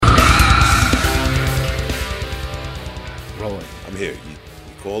I'm here. You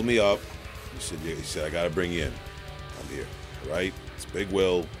called me up. You said I got to bring you in. I'm here. All right? It's Big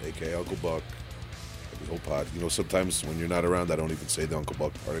Will, a.k.a. Uncle Buck. Heavy Hope Pod. You know, sometimes when you're not around, I don't even say the Uncle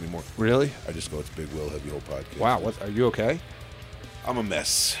Buck part anymore. Really? I just go, it's Big Will, Heavy Hope Podcast. Wow. What? Are you okay? I'm a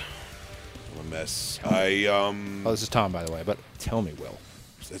mess. This is Tom, by the way. But tell me, Will.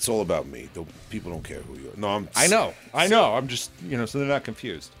 It's all about me. People don't care who you are. No, I know. I'm just, so they're not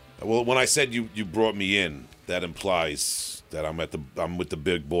confused. Well, when I said you brought me in, that implies that I'm with the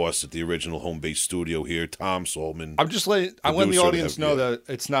big boss at the original home base studio here, Tom Solman. I'm letting the audience know that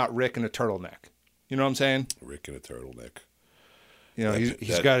it's not Rick in a turtleneck. You know what I'm saying? Rick in a turtleneck.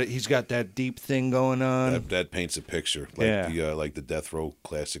 He's got that deep thing going on. That paints a picture, like the Death Row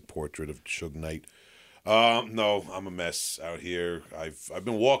classic portrait of Suge Knight. No, I'm a mess out here. I've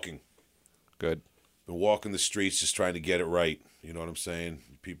been walking. Good. Been walking the streets, just trying to get it right. You know what I'm saying?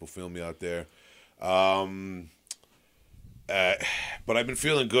 People feel me out there. But I've been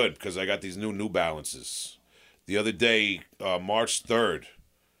feeling good because I got these New Balances. The other day, March 3rd,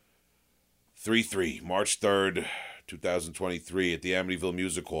 3/3, March 3rd, 2023, at the Amityville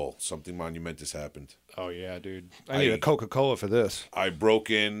Music Hall, something monumentous happened. Oh, yeah, dude. I need a Coca-Cola for this. I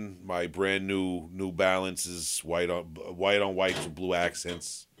broke in my brand New Balances, white on white with blue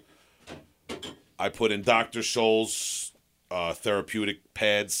accents. I put in Dr. Scholl's therapeutic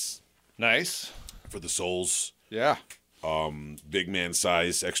pads. Nice. For the soles. Yeah. Big man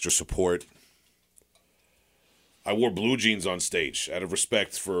size, extra support. I wore blue jeans on stage out of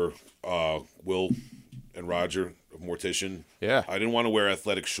respect for Will and Roger of Mortician. Yeah. I didn't want to wear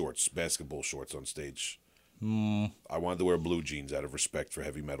athletic shorts, basketball shorts on stage. I wanted to wear blue jeans out of respect for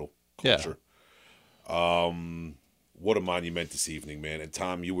heavy metal culture. Yeah. What a monumentous evening, man. And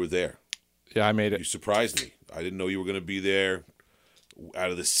Tom, you were there. Yeah, I made it. You surprised me. I didn't know you were going to be there.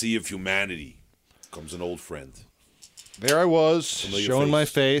 Out of the sea of humanity comes an old friend. There I was, showing my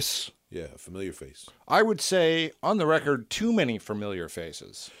face. Yeah, a familiar face. I would say, on the record, too many familiar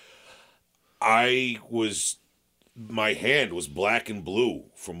faces. My hand was black and blue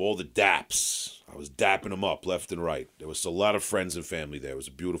from all the daps. I was dapping them up left and right. There was a lot of friends and family there. It was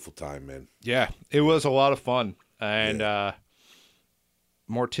a beautiful time, man. Yeah, it was a lot of fun. And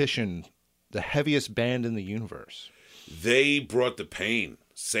Mortician, the heaviest band in the universe. They brought the pain.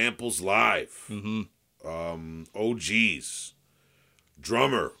 Samples live. Mm-hmm. OGs.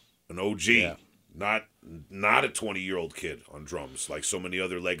 Drummer, an OG. Yeah. Not a 20-year-old kid on drums like so many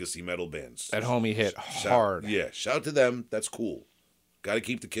other legacy metal bands. That homie hit hard. Shout out to them. That's cool. Got to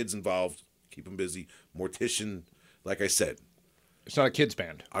keep the kids involved. Keep them busy. Mortician, like I said. It's not a kids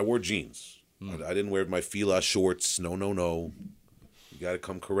band. I wore jeans. I didn't wear my Fila shorts. No. You got to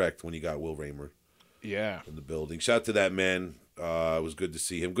come correct when you got Will Raymer. Yeah. In the building. Shout out to that man. It was good to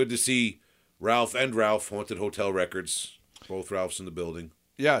see him. Good to see Ralph and Ralph, Haunted Hotel Records. Both Ralphs in the building.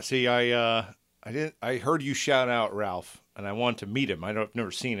 Yeah, see, I heard you shout out Ralph, and I wanted to meet him. I've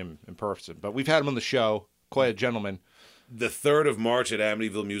never seen him in person, but we've had him on the show. Quite a gentleman. The 3rd of March at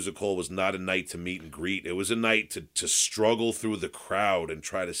Amityville Music Hall was not a night to meet and greet. It was a night to struggle through the crowd and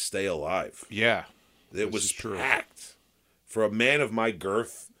try to stay alive. Yeah. It was packed. For a man of my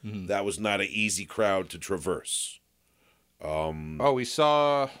girth, that was not an easy crowd to traverse. We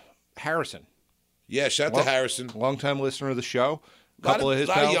saw Harrison. Yeah, shout out to Harrison. Long-time listener of the show. A lot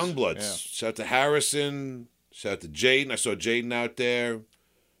of young bloods. Yeah. Shout out to Harrison. Shout out to Jaden. I saw Jaden out there.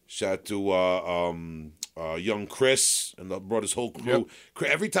 Shout out to young Chris and brought his whole crew.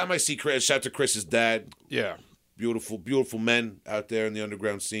 Yep. Every time I see Chris, shout out to Chris's dad. Yeah. Beautiful, beautiful men out there in the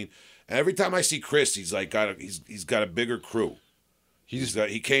underground scene. And every time I see Chris, he's got a bigger crew.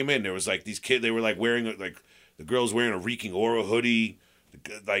 He came in. There was like these kids. They were like wearing the girls wearing a Reeking Aura hoodie.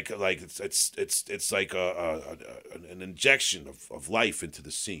 Like it's like an injection of life into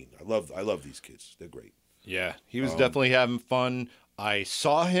the scene. I love these kids. They're great. Yeah, he was definitely having fun. I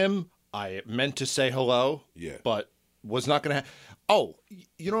saw him. I meant to say hello. Yeah, but was not going to. Oh,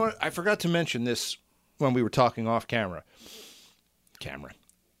 you know what? I forgot to mention this when we were talking off camera.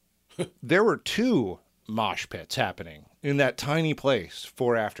 There were 2 mosh pits happening in that tiny place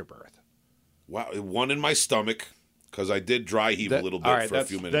for Afterbirth. Wow, one in my stomach. Because I did dry heave a little bit for a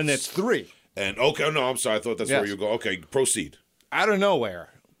few minutes. Then it's 3. And, okay, no, I'm sorry. I thought that's where you go. Okay, proceed. Out of nowhere,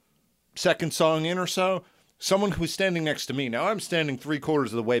 second song in or so, someone who was standing next to me. Now, I'm standing 3/4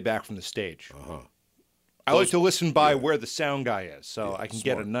 of the way back from the stage. I like to listen by where the sound guy is, so I can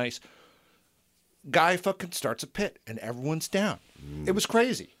get a nice... Guy fucking starts a pit, and everyone's down. It was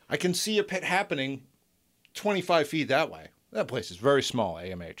crazy. I can see a pit happening 25 feet that way. That place is very small,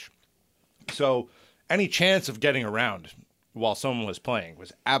 AMH. So... any chance of getting around while someone was playing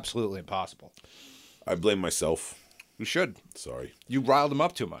was absolutely impossible. I blame myself. You should. Sorry. You riled him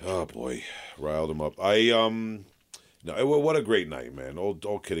up too much. Oh boy, riled him up. No, what a great night, man.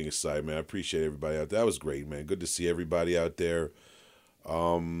 All kidding aside, man. I appreciate everybody out there. That was great, man. Good to see everybody out there.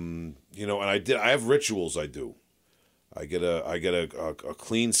 And I have rituals I do. I get a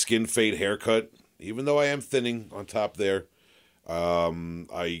clean skin fade haircut, even though I am thinning on top there. In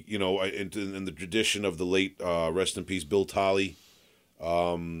the tradition of the late rest in peace Bill Tolley,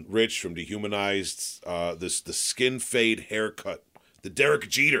 Rich from Dehumanized, the skin fade haircut, the Derek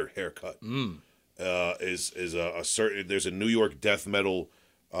Jeter haircut, is a certain. There's a New York death metal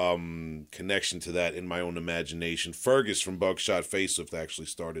connection to that in my own imagination. Fergus from Buckshot Facelift actually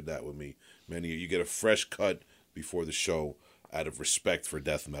started that with me. You get a fresh cut before the show out of respect for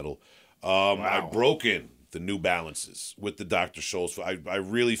death metal. Wow. I've broken the New Balances with the Dr. Scholl's. I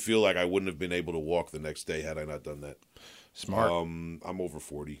really feel like I wouldn't have been able to walk the next day had I not done that. Smart. I'm over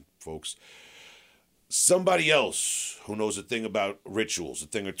 40, folks. Somebody else who knows a thing about rituals, a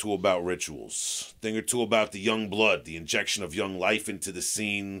thing or two about rituals, a thing or two about the young blood, the injection of young life into the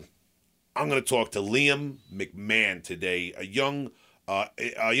scene. I'm going to talk to Liam McMahon today, a young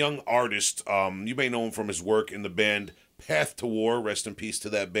artist. You may know him from his work in the band Path to War. Rest in peace to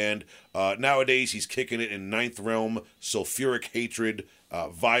that band. Nowadays, he's kicking it in Ninth Realm, Sulfuric Hatred,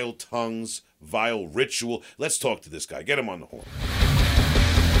 Vile Tongues, Vile Ritual. Let's talk to this guy. Get him on the horn.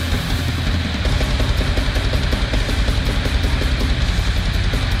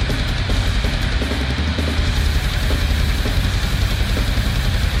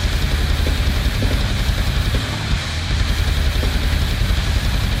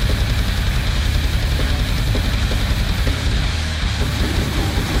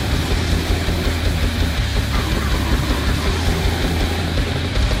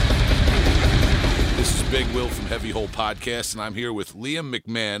 Podcast, and I'm here with Liam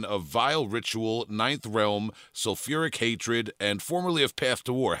McMahon of Vile Ritual, Ninth Realm, Sulfuric Hatred, and formerly of Path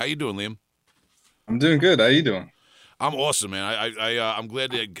to War. How you doing, Liam? I'm doing good. How you doing? I'm awesome, man. I'm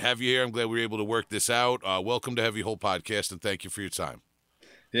glad to have you here. I'm glad we were able to work this out. Welcome to Heavy Hole Podcast, and thank you for your time.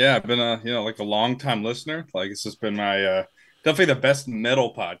 Yeah, I've been a long time listener. Like, this has been my definitely the best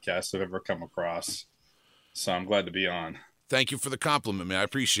metal podcast I've ever come across. So I'm glad to be on. Thank you for the compliment, man. I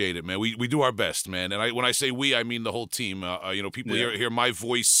appreciate it, man. We do our best, man. And when I say we, I mean the whole team. People hear my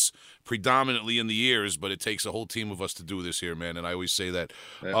voice predominantly in the ears, but it takes a whole team of us to do this here, man. And I always say that.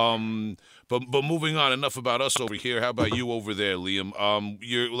 Yeah. But moving on, enough about us over here. How about you over there, Liam?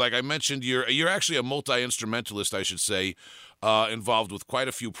 You're, like I mentioned, you're actually a multi-instrumentalist, I should say, involved with quite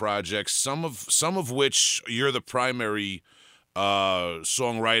a few projects. Some of which you're the primary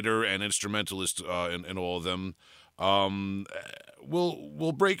songwriter and instrumentalist in all of them.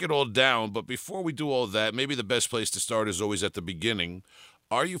 We'll break it all down, but before we do all that, maybe the best place to start is always at the beginning.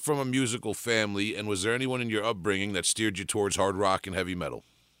 Are you from a musical family, and was there anyone in your upbringing that steered you towards hard rock and heavy metal?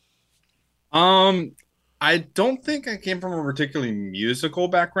 I don't think I came from a particularly musical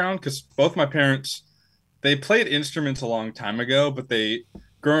background, because both my parents, they played instruments a long time ago, but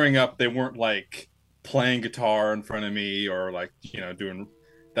growing up, they weren't like playing guitar in front of me or like, doing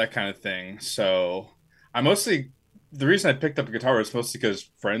that kind of thing. So the reason I picked up a guitar was mostly because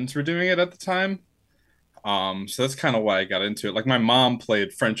friends were doing it at the time. So that's kind of why I got into it. Like, my mom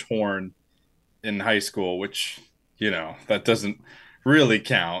played French horn in high school, which, that doesn't really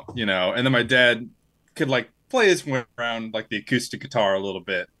count, and then my dad could like play his way around like the acoustic guitar a little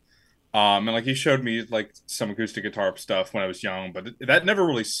bit. And like he showed me like some acoustic guitar stuff when I was young, but that never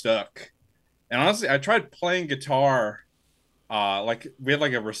really stuck. And honestly, I tried playing guitar. Like we had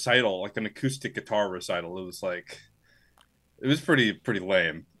like a recital, like an acoustic guitar recital. It was pretty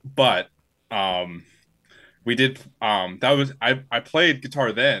lame, but we did I played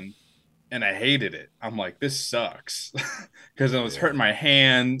guitar then, and I hated it. I'm like, this sucks, because it was hurting my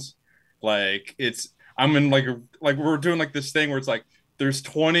hand. Like I'm in like we're doing like this thing where it's like there's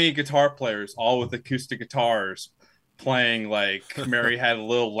 20 guitar players all with acoustic guitars playing like Mary Had a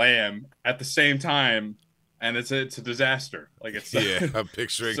Little Lamb at the same time. And it's a disaster. Like, it's I'm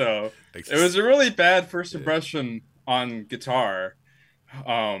picturing. So it was a really bad first impression on guitar.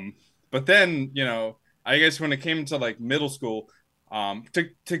 But then, I guess when it came to like middle school, to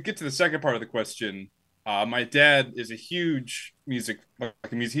get to the second part of the question, my dad is a huge he's like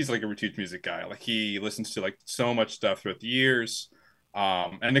a huge music guy. Like, he listens to like so much stuff throughout the years.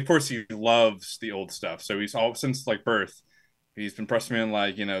 And of course he loves the old stuff. So he's all since like birth, he's been pressing me on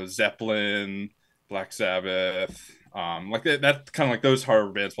like, Zeppelin, Black Sabbath, like that kind of like those horror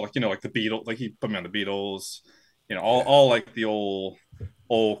bands, but like, like the Beatles, like he put me on the Beatles, all like the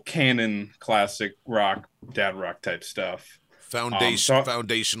old canon classic rock, dad rock type stuff.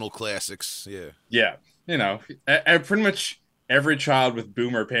 Foundational classics. Yeah. you know, pretty much every child with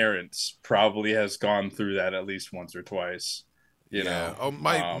boomer parents probably has gone through that at least once or twice. You Yeah. know, Oh,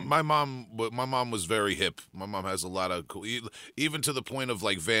 my mom was very hip. My mom has a lot of cool, even to the point of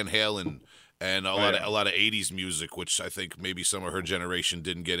like Van Halen and oh yeah, a lot of '80s music, which I think maybe some of her generation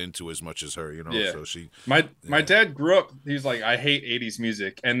didn't get into as much as her. yeah. So she, My yeah. dad grew up. He's like, I hate '80s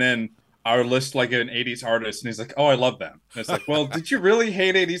music, and then I would list like an '80s artist, and he's like, oh, I love them. And it's like, well, did you really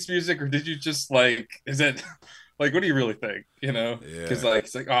hate '80s music, or did you just like? Is it like, what do you really think? You know, because Yeah. like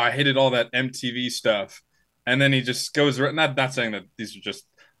it's like, oh, I hated all that MTV stuff, and then he just goes. Not saying that these are just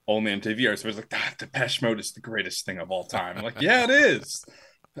only MTV artists, but it's like, Depeche Mode is the greatest thing of all time. I'm like, yeah, it is.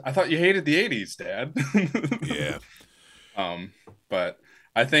 I thought you hated the '80s, Dad. Yeah. um, but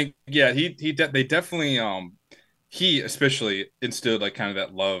I think yeah, they definitely he especially instilled like kind of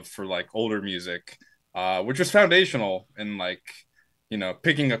that love for like older music, which was foundational in like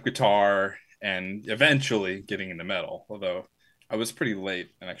picking up guitar and eventually getting into metal. Although I was pretty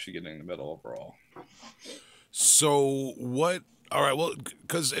late in actually getting into metal overall. So what? All right, well,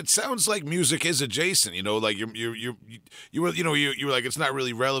 because it sounds like music is adjacent. Like you were you were like it's not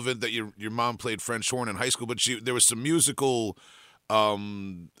really relevant that your mom played French horn in high school, but there was some musical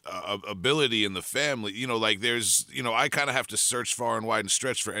ability in the family. Like there's I kind of have to search far and wide and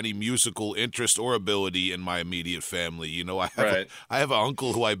stretch for any musical interest or ability in my immediate family. I have an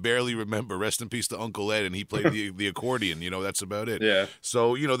uncle who I barely remember. Rest in peace to Uncle Ed, and he played the accordion. That's about it. Yeah.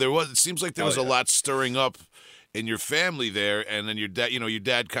 So it seems like there was a yeah. lot stirring up in your family there, and then your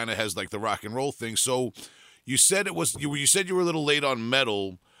dad kind of has like the rock and roll thing. So you said you said you were a little late on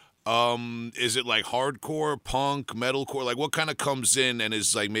metal. Is it like hardcore, punk, metalcore? Like what kind of comes in and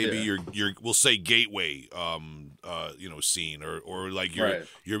is like maybe your we'll say gateway scene or like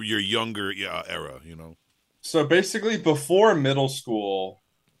your younger era, So basically before middle school,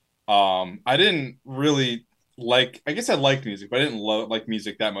 I didn't really I guess I liked music, but I didn't like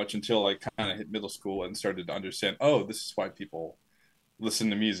music that much until I kind of hit middle school and started to understand, oh, this is why people listen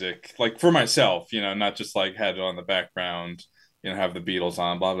to music, like for myself, not just like had it on the background, have the Beatles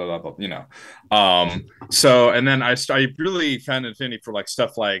on, blah, blah, blah, blah. So, and then I really found an affinity for like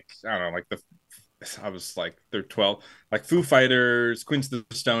stuff like, I don't know, like I was like, they're 12, like Foo Fighters, Queens of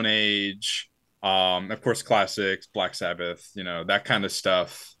the Stone Age, of course, classics, Black Sabbath, that kind of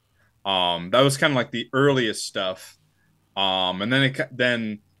stuff. That was kind of like the earliest stuff. And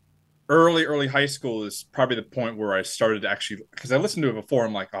then early high school is probably the point where I started to actually, because I listened to it before.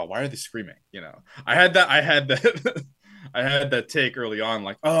 I'm like, oh, why are they screaming? I had that I had that take early on,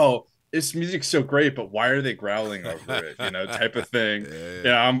 like, oh, this music's so great, but why are they growling over it? Type of thing.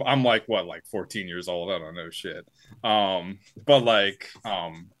 Yeah, I'm like what, like 14 years old. I don't know shit. But like,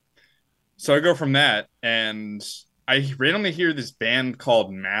 so I go from that, and I randomly hear this band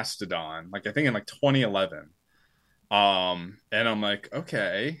called Mastodon, like I think in like 2011. And I'm like,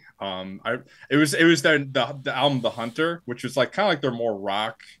 okay. It was the album The Hunter, which was like kind of like their more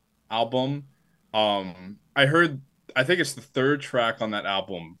rock album. I think it's the third track on that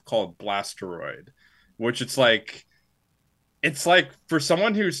album called Blasteroid, which it's like for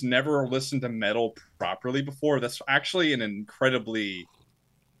someone who's never listened to metal properly before, that's actually an incredibly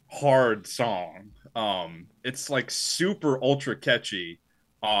hard song. It's like super ultra catchy.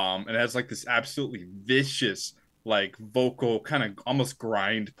 And it has like this absolutely vicious like vocal kind of almost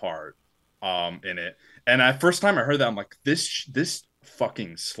grind part in it. And first time I heard that, I'm like, this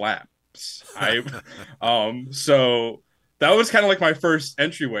fucking slaps. So that was kind of like my first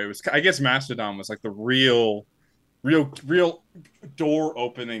entryway. I guess Mastodon was like the real door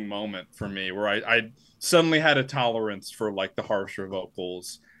opening moment for me, where I suddenly had a tolerance for like the harsher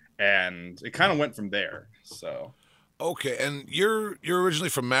vocals, and it kind of went from there. So okay, and you're originally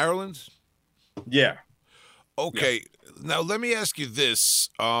from Maryland? Yeah. Okay, now let me ask you this: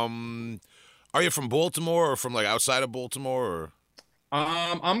 are you from Baltimore or from like outside of Baltimore? Or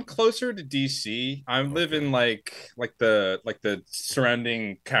I'm closer to DC. I live in like the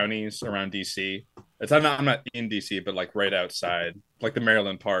surrounding counties around DC. I'm not in DC, but like right outside, like the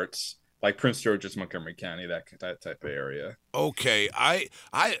Maryland parts, like Prince George's, Montgomery County, that type of area. Okay, I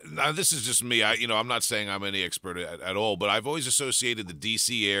now this is just me. I'm not saying I'm any expert at all, but I've always associated the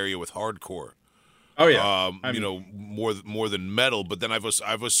DC area with hardcore. Oh yeah, more than metal. But then I've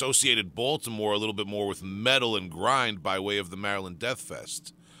associated Baltimore a little bit more with metal and grind by way of the Maryland Death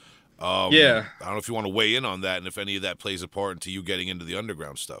Fest. Yeah. I don't know if you want to weigh in on that and if any of that plays a part into you getting into the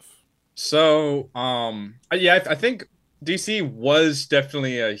underground stuff. So, yeah, I think DC was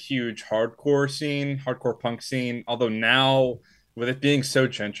definitely a huge hardcore punk scene. Although now, with it being so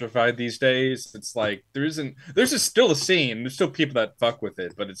gentrified these days, it's like there's still a scene. There's still people that fuck with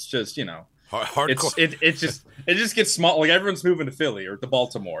it, but it's just Hardcore. It just gets small. Like everyone's moving to Philly or to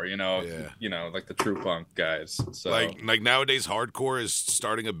Baltimore, Yeah. like the true punk guys. So like nowadays, hardcore is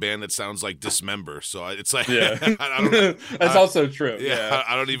starting a band that sounds like Dismember. So it's like, yeah, I don't, that's also true. yeah, Yeah.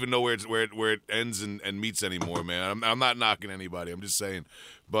 I don't even know where it ends and meets anymore, man. I'm not knocking anybody. I'm just saying,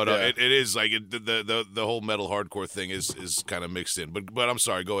 but Yeah. it is like the whole metal hardcore thing is kind of mixed in. But I'm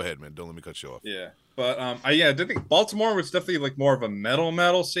sorry. Go ahead, man. Don't let me cut you off. Yeah. But I did think Baltimore was definitely like more of a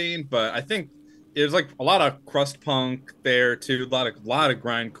metal scene, but I think it was like a lot of crust punk there too, a lot of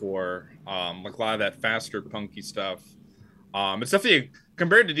grindcore, like a lot of that faster punky stuff. It's definitely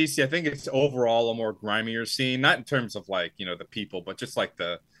compared to DC, I think it's overall a more grimier scene, not in terms of like, the people, but just like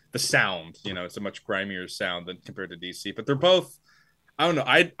the sound, it's a much grimier sound than compared to DC. But they're both, I don't know.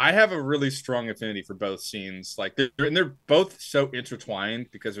 I have a really strong affinity for both scenes. Like they're both so intertwined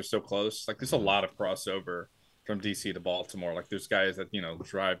because they're so close. Like there's a lot of crossover from DC to Baltimore. Like there's guys that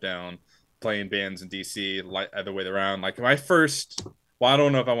drive down playing bands in DC, like other way around. Like my first, well, I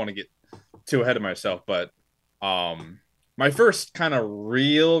don't know if I want to get too ahead of myself, but my first kind of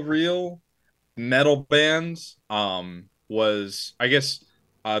real metal band was, I guess,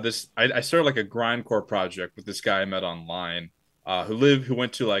 I started like a grindcore project with this guy I met online who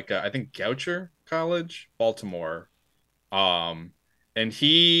went to like I think Goucher College, Baltimore. And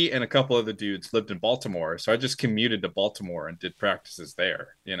he and a couple other dudes lived in Baltimore, so I just commuted to Baltimore and did practices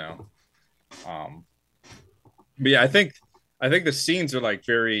there. But yeah, I think the scenes are like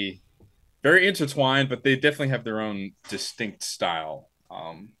very very intertwined, but they definitely have their own distinct style.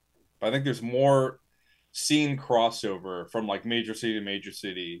 But I think there's more scene crossover from like major city to major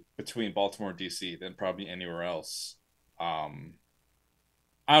city between Baltimore and DC than probably anywhere else. Um,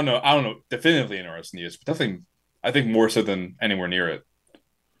 I don't know, definitively interested in this, but definitely, I think more so than anywhere near it.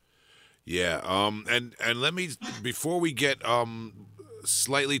 Yeah. And let me, before we get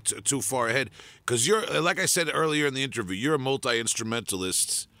slightly too far ahead, because you're, like I said earlier in the interview, you're a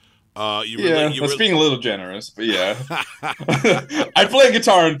multi-instrumentalist. That's being a little generous, but yeah. I play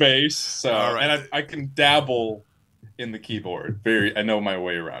guitar and bass, so All right. and I can dabble in the keyboard. I know my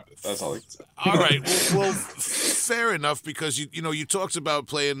way around it. That's all I can say. All right. Well, fair enough, because you talked about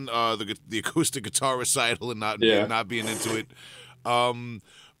playing the acoustic guitar recital and not being into it.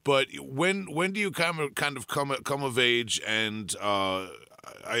 But when do you kind of come of age? And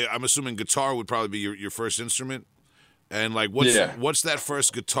I'm assuming guitar would probably be your first instrument. And like, what's that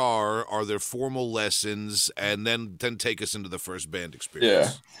first guitar? Are there formal lessons? And then take us into the first band experience. Yeah.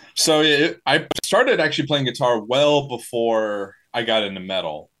 So I started actually playing guitar well before I got into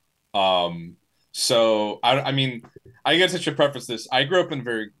metal. So I mean, I guess I should preface this. I grew up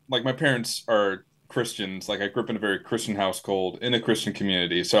in like my parents are Christians. Like I grew up in a very Christian household in a Christian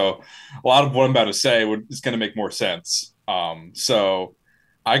community. So a lot of what I'm about to say is going to make more sense. So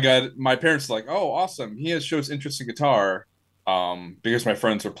I got my parents like, oh, awesome. He shows interest in guitar because my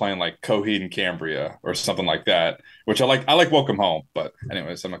friends were playing like Coheed and Cambria or something like that, which I like. I like Welcome Home, but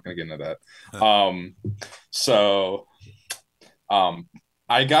anyways, I'm not going to get into that. So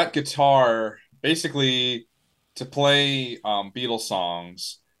I got guitar basically to play Beatles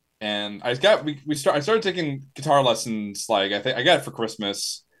songs, and I started taking guitar lessons. Like I think I got it for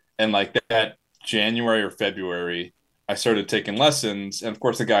Christmas, and like that January or February. I started taking lessons, and of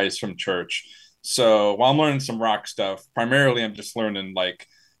course the guy is from church. So while I'm learning some rock stuff, primarily I'm just learning like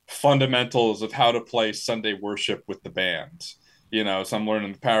fundamentals of how to play Sunday worship with the band. So I'm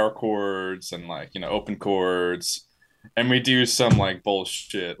learning the power chords and like, open chords. And we do some like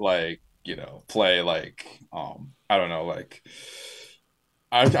bullshit, like, play like, I don't know, like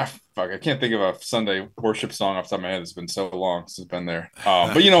I can't think of a Sunday worship song off the top of my head. It's been so long since I've been there.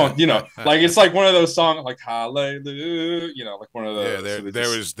 But like it's like one of those songs like Hallelujah, like one of those. Yeah,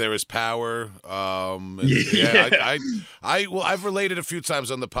 there is power. Yeah. I've related a few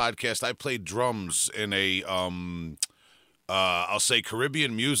times on the podcast. I played drums in a I'll say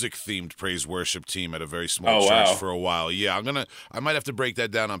Caribbean music themed praise worship team at a very small church for a while. Yeah, I might have to break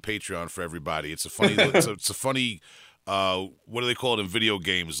that down on Patreon for everybody. It's a funny it's a funny what do they call it in video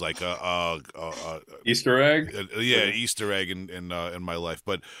games? Like Easter egg. Easter egg in my life.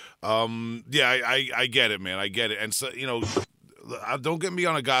 But I get it, man. I get it. And so don't get me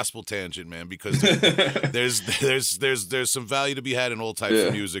on a gospel tangent, man, because there's some value to be had in all types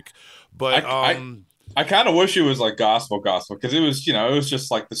of music. But I kind of wish it was like gospel because it was it was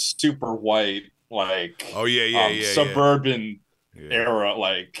just like the super white like suburban era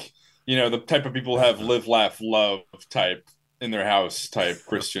like. The type of people who have live, laugh, love type in their house type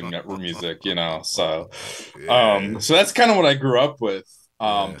Christian music, So, so that's kind of what I grew up with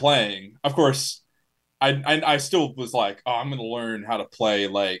playing. Of course, I still was like, oh, I'm gonna learn how to play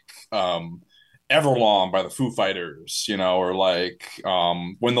like Everlong by the Foo Fighters, or like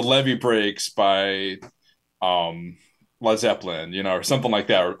When the Levee Breaks by um Led Zeppelin, or something like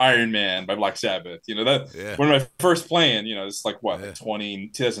that, or Iron Man by Black Sabbath. That Yeah. when I first playing, it's like what, Yeah. like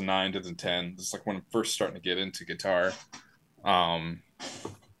 2009, 2010. It's like when I'm first starting to get into guitar. Um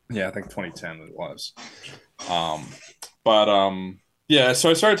yeah, I think 2010 it was. Um but yeah, so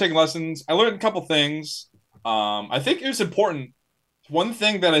I started taking lessons. I learned a couple things. I think it was important. One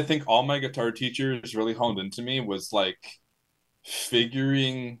thing that I think all my guitar teachers really honed into me was like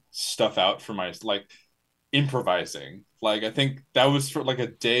figuring stuff out for my like improvising. Like I think that was for like a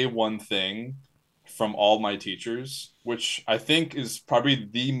day one thing from all my teachers, which I think is probably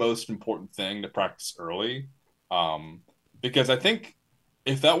the most important thing to practice early. Um, because I think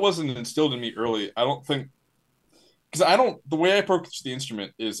if that wasn't instilled in me early, I don't think because I don't the way I approach the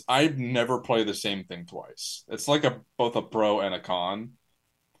instrument is I never play the same thing twice. It's like a both a pro and a con.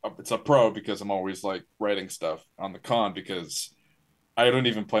 It's a pro because I'm always like writing stuff on the con because I don't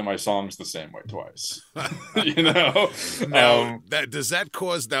even play my songs the same way twice. you know. Now that does that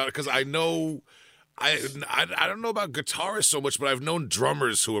cause now because I know I don't know about guitarists so much, but I've known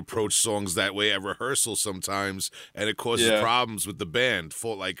drummers who approach songs that way at rehearsal sometimes, and it causes problems with the band.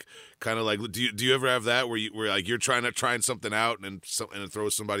 For like, kind of like, do you ever have that where like you're trying something out and it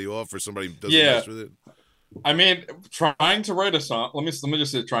throws somebody off or somebody doesn't mess with it? I mean, trying to write a song. Let me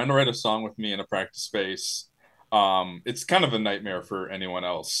just say, trying to write a song with me in a practice space. It's kind of a nightmare for anyone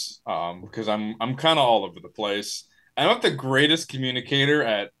else. Because I'm kind of all over the place. I'm not the greatest communicator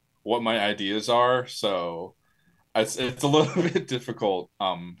at what my ideas are, so it's a little bit difficult.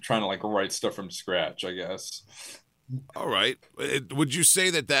 Trying to like write stuff from scratch, I guess. All right. Would you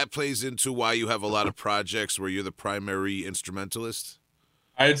say that plays into why you have a lot of projects where you're the primary instrumentalist?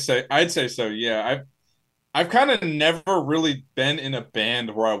 I'd say so. Yeah, I've kind of never really been in a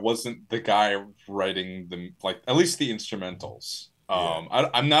band where I wasn't the guy writing the like at least the instrumentals.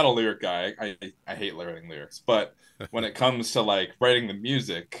 I'm not a lyric guy. I hate writing lyrics, but when it comes to like writing the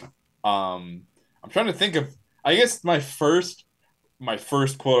music, I'm trying to think of. I guess my first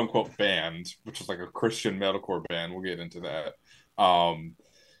quote unquote band, which was like a Christian metalcore band. We'll get into that.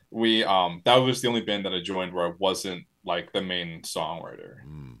 We that was the only band that I joined where I wasn't like the main songwriter,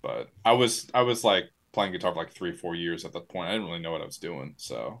 but I was like playing guitar for like 3-4 years at that point. I didn't really know what I was doing.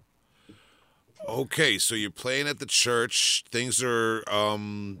 So okay, so you're playing at the church. Things are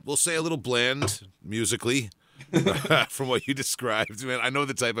we'll say a little bland musically. From what you described, man, I know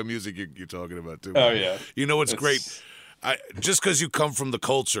the type of music you're talking about too. Oh yeah, you know what's great? Just because you come from the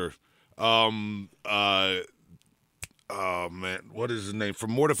culture, oh man, what is his name?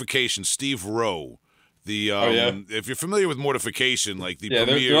 From Mortification, Steve Rowe. If you're familiar with Mortification, like the they're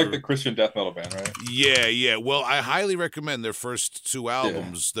premier, like the Christian death metal band, right? Yeah. Well, I highly recommend their first two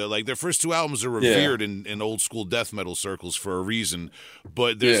albums. Their first two albums are revered in old school death metal circles for a reason.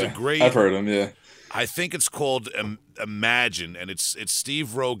 But there's a great. I've heard them. Yeah. I think it's called Imagine, and it's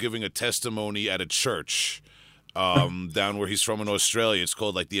Steve Rowe giving a testimony at a church down where he's from in Australia. It's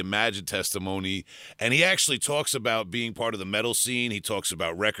called like the Imagine Testimony, and he actually talks about being part of the metal scene. He talks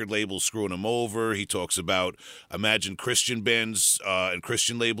about record labels screwing him over. He talks about Imagine Christian bands and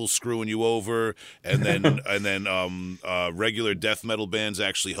Christian labels screwing you over, and then regular death metal bands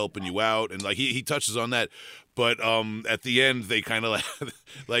actually helping you out, and like he touches on that. But at the end, they kind of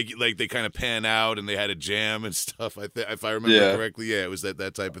like they kind of pan out, and they had a jam and stuff. If I remember correctly, it was that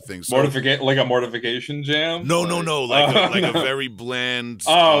type of thing. So, like a mortification jam. No, like a very bland.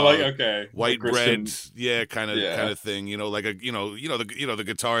 white bread, kind of thing. Like the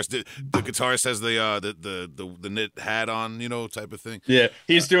guitarist. The guitarist has the knit hat on, type of thing. Yeah,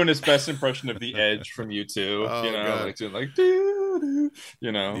 he's doing his best impression of the Edge from U2. God. Like doing like doo,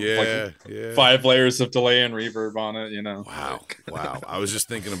 like 5 layers of delay and reverb on it. Wow. I was just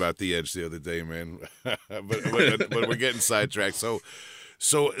thinking about the Edge the other day, man. but we're getting sidetracked. So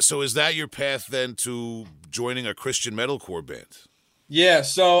is that your path then to joining a Christian metalcore band? Yeah.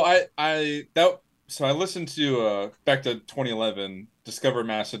 So I listened to back to 2011, Discover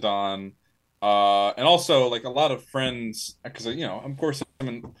Macedon, and also like a lot of friends because of course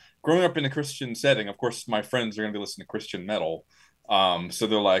growing up in a Christian setting. Of course, my friends are gonna be listening to Christian metal. So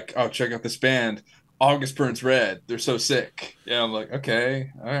they're like, oh, check out this band, August Burns Red. They're so sick. Yeah, I'm like,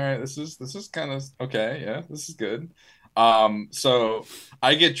 okay, all right, this is kind of okay. Yeah, this is good. So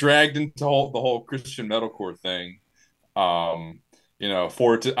I get dragged into the whole Christian metalcore thing. I don't know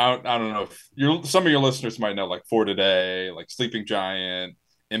if some of your listeners might know, like For Today, like Sleeping Giant,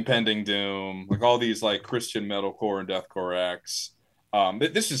 Impending Doom, like all these like Christian metalcore and deathcore acts.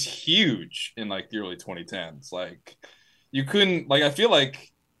 This is huge in like the early 2010s. Like you couldn't like I feel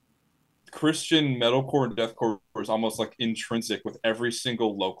like Christian metalcore and deathcore is almost like intrinsic with every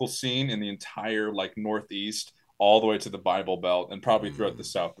single local scene in the entire like Northeast, all the way to the Bible Belt, and probably throughout the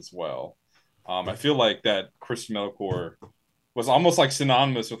South as well. I feel like that Christian metalcore was almost like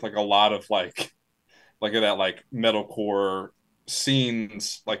synonymous with like a lot of like that like metalcore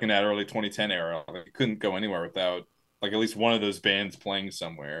scenes like in that early 2010 era. Like, you couldn't go anywhere without like at least one of those bands playing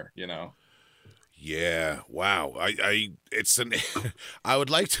somewhere, you know. Yeah, wow. It's an. I would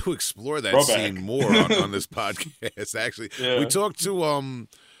like to explore that Throwback. scene more on this podcast. Actually, Yeah. we talked to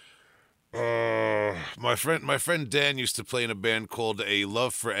my friend Dan used to play in a band called A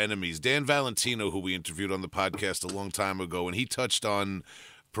Love for Enemies. Dan Valentino, who we interviewed on the podcast a long time ago, and he touched on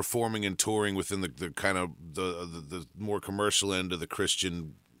performing and touring within the kind of the more commercial end of the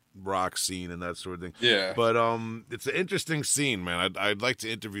Christian rock scene and that sort of thing. Yeah. But it's an interesting scene, man. I'd like to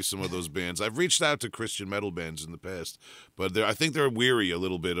interview some of those bands. I've reached out to Christian metal bands in the past, but I think they're weary a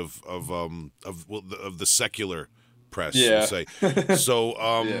little bit of the secular press, Yeah. we'll say. So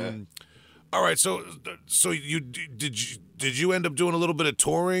Yeah. all right, so did you end up doing a little bit of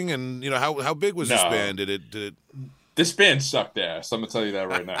touring, and how big was this No. band? Did it This band sucked ass. I'm gonna tell you that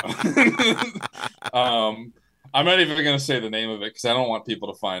right now. I'm not even gonna say the name of it because I don't want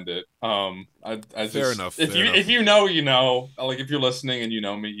people to find it. I just, Fair enough. If you know, you know. Like if you're listening and you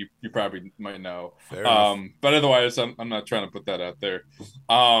know me, you probably might know. Fair enough. But otherwise, I'm not trying to put that out there.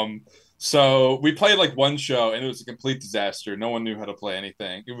 So we played like one show and it was a complete disaster. No one knew how to play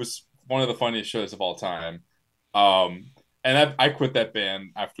anything. It was one of the funniest shows of all time. And I quit that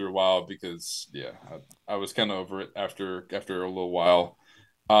band after a while because I was kind of over it after a little while.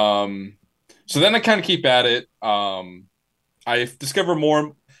 So then I kind of keep at it. I discover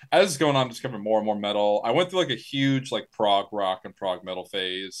more as it's going on. Discover more and more metal. I went through like a huge like prog rock and prog metal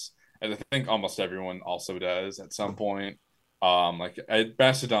phase, and I think almost everyone also does at some point. Like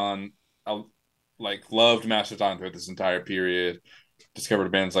Mastodon, I like loved Mastodon throughout this entire period.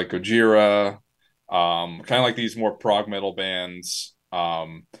 Discovered bands like Gojira, kind of like these more prog metal bands.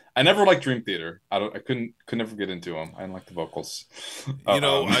 I never liked Dream Theater. I could never get into them. I didn't like the vocals.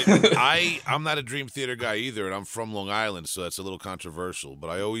 I'm not a Dream Theater guy either, and I'm from Long Island, so that's a little controversial. But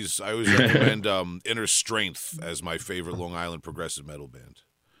I always recommend Inner Strength as my favorite Long Island progressive metal band.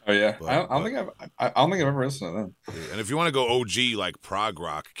 Oh yeah, I don't think I've ever listened to them. And if you want to go OG like prog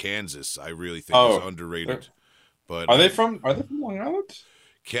rock, Kansas, I really think is underrated. But are they from Long Island?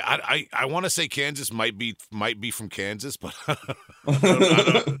 I want to say Kansas might be from Kansas, but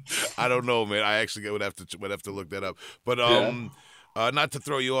I don't know, man. I actually would have to look that up. But not to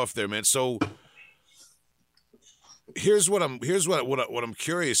throw you off there, man. So here's what I'm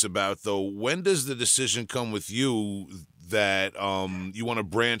curious about though. When does the decision come with you that you want to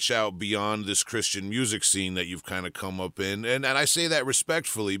branch out beyond this Christian music scene that you've kind of come up in? And I say that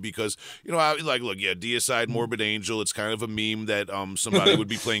respectfully because, Deicide, Morbid Angel, it's kind of a meme that somebody would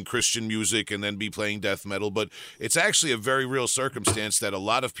be playing Christian music and then be playing death metal, but it's actually a very real circumstance that a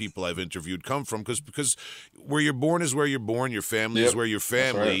lot of people I've interviewed come from because where you're born is where you're born, your family is where your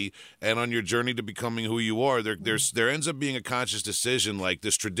family, right. And on your journey to becoming who you are, there ends up being a conscious decision, like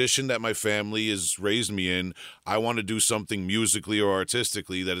this tradition that my family has raised me in, I want to do something musically or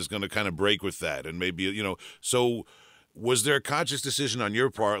artistically that is going to kind of break with that. And maybe, so was there a conscious decision on your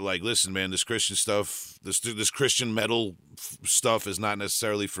part, like, listen, man, this Christian stuff, this Christian metal stuff is not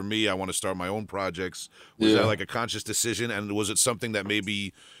necessarily for me. I want to start my own projects. Was that like a conscious decision? And was it something that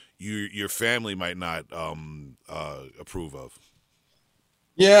maybe your family might not approve of?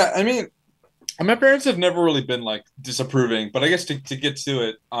 Yeah, I mean, my parents have never really been like disapproving, but I guess to get to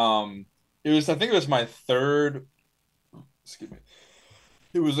it, I think it was my third. Excuse me.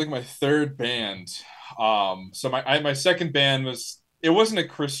 It was like my third band. So my second band it wasn't a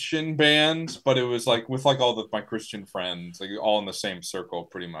Christian band, but it was like with like all my Christian friends, like all in the same circle,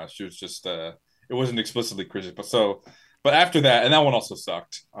 pretty much. It was just it wasn't explicitly Christian, but after that, and that one also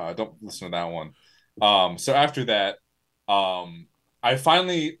sucked. Don't listen to that one. So after that, I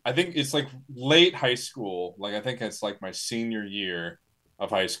think it's like late high school. Like I think it's like my senior year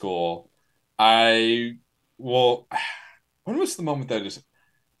of high school. When was the moment that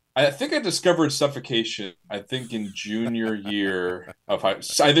I think I discovered Suffocation, I think in junior year of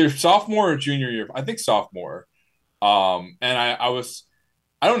either sophomore or junior year. I think sophomore. And I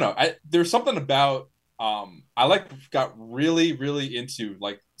don't know. There's something about, I got really, really into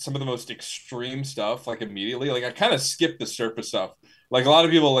like some of the most extreme stuff, like immediately. Like I kind of skipped the surface stuff. Like a lot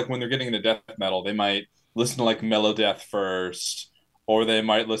of people, like when they're getting into death metal, they might listen to like Melodeath first, or they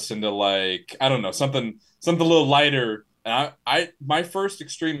might listen to like, I don't know, something a little lighter And my first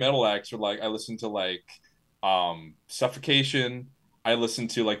extreme metal acts were like I listened to like Suffocation. I listened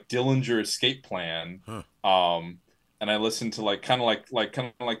to like Dillinger Escape Plan. Huh. Um, and I listened to like kind of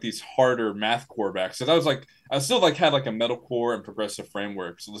like these harder mathcore backs. So that was like I still like had like a metalcore and progressive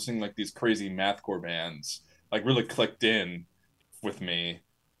framework. So listening to, like these crazy mathcore bands like really clicked in with me.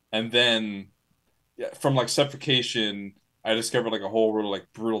 And then yeah, from like Suffocation, I discovered like a whole world of like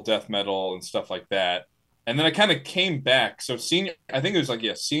brutal death metal and stuff like that. And then I kind of came back. So senior, I think it was like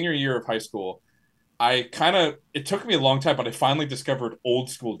yeah, senior year of high school. I kind of it took me a long time, but I finally discovered old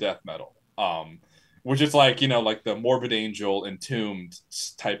school death metal, which is like like the Morbid Angel, Entombed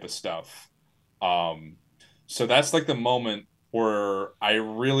type of stuff. Um, so that's like the moment where I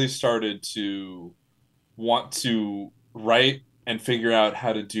really started to want to write and figure out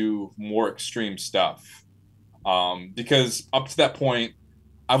how to do more extreme stuff. Because up to that point,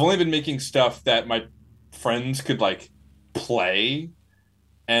 I've only been making stuff that my friends could like play,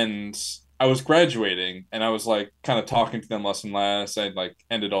 and I was graduating, and I was like kind of talking to them less and less. I'd like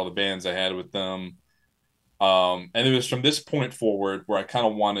ended all the bands I had with them, and it was from this point forward where I kind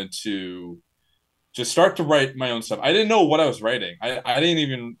of wanted to just start to write my own stuff. I didn't know what I was writing. I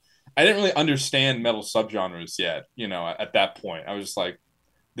didn't really understand metal subgenres yet. At that point, I was just like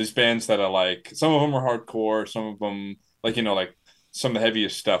these bands that I like. Some of them are hardcore. Some of them like some of the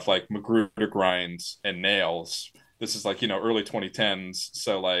heaviest stuff like Magruder Grinds and Nails. This is like early 2010s.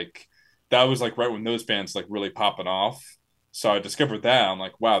 So like that was like right when those bands like really popping off. So I discovered that. I'm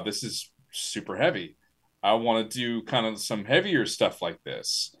like, wow, this is super heavy. I want to do kind of some heavier stuff like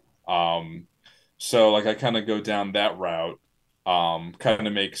this. So like I kind of go down that route. Kind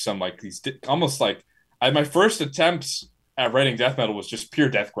of make some like these almost like my first attempts at writing death metal was just pure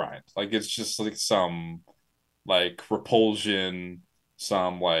death grind. Like it's just like some like Repulsion,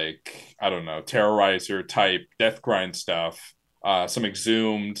 some like I don't know, Terrorizer type death grind stuff. Some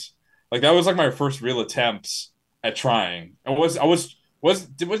Exhumed. Like that was like my first real attempts at trying.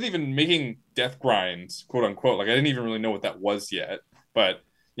 Wasn't even making death grinds, quote unquote. Like I didn't even really know what that was yet. But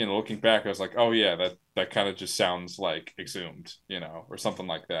looking back, I was like, oh yeah, that kind of just sounds like Exhumed, or something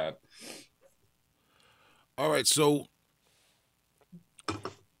like that. All right, so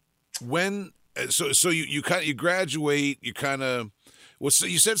when so you kind of you graduate, you kind of so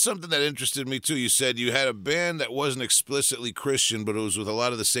you said something that interested me too. You said you had a band that wasn't explicitly Christian, but it was with a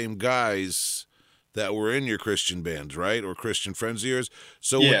lot of the same guys that were in your Christian bands, right? Or Christian friends of yours.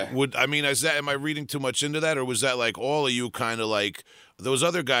 So Yeah. would I mean, is that, am I reading too much into that, or was that like all of you kind of like those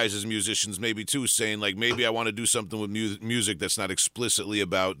other guys as musicians maybe too, saying like maybe I want to do something with music that's not explicitly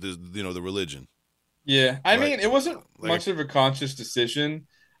about the religion? Yeah, I Like mean, it wasn't like much of a conscious decision.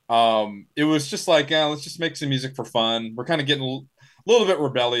 It was just like, yeah, let's just make some music for fun. We're kind of getting a little bit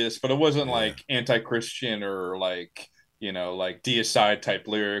rebellious, but it wasn't yeah. like anti-Christian or like, like deicide type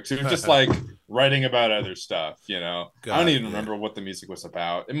lyrics. It was just like writing about other stuff. I don't Got it. even Yeah. remember what the music was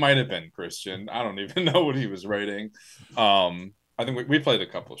about. It might have been Christian. I don't even know what he was writing. I think we played a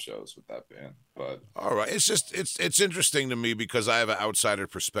couple shows with that band, but All right. It's just it's interesting to me because I have an outsider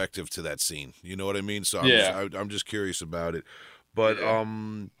perspective to that scene. You know what I mean? So yeah, I'm just curious about it. But yeah.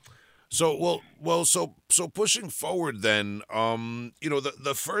 so so pushing forward then,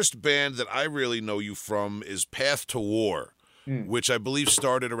 the first band that I really know you from is Path to War, Hmm. which I believe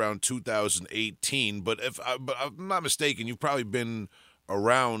started around 2018. But I'm not mistaken, you've probably been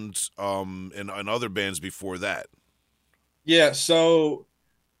around in other bands before that. Yeah, so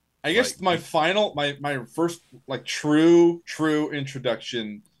I Like guess my first like true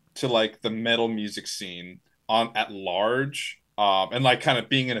introduction to like the metal music scene on at large, and like kind of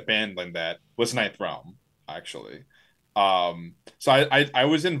being in a band like that was Ninth Realm, actually. So I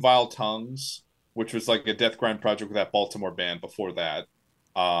was in Vile Tongues, which was like a death grind project with that Baltimore band before that.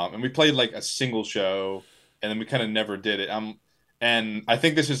 And we played like a single show, and then we kind of never did it. And I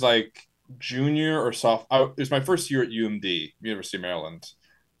think this is like junior or soft. It was my first year at UMD, University of Maryland.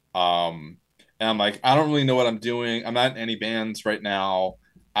 And I'm like, I don't really know what I'm doing. I'm not in any bands right now.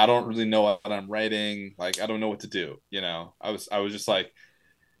 I don't really know what I'm writing. Like, I don't know what to do. I was just like,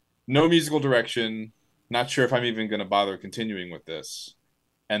 no musical direction. Not sure if I'm even going to bother continuing with this.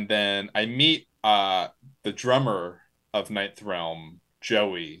 And then I meet the drummer of Ninth Realm,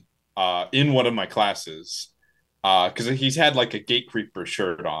 Joey, in one of my classes. Because he's had like a Gatecreeper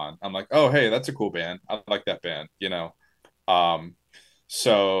shirt on. I'm like, oh hey, that's a cool band. I like that band. Um,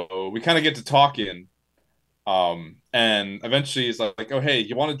 so we kind of get to talking. And eventually he's like, oh, hey,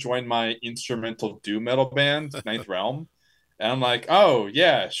 you want to join my instrumental doom metal band, Ninth Realm? And I'm like, oh,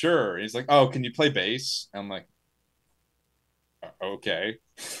 yeah, sure. And he's like, oh, can you play bass? And I'm like, okay.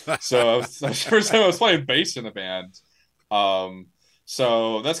 So that was the first time I was playing bass in a band.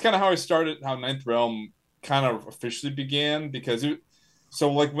 So that's kind of how I started, how Ninth Realm kind of officially began, because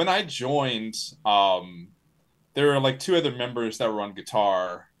so like when I joined, there were like two other members that were on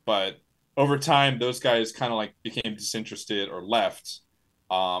guitar, but over time those guys kind of like became disinterested or left.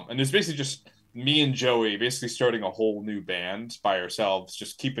 And it's basically just me and Joey basically starting a whole new band by ourselves,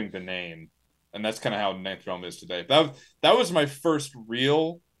 just keeping the name. And that's kind of how Ninth Realm is today. That was my first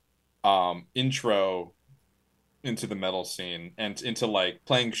real intro into the metal scene and into like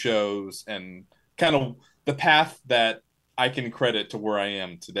playing shows and kind of the path that I can credit to where I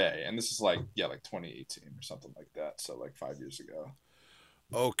am today. And this is like, yeah, like 2018 or something like that. So like 5 years ago.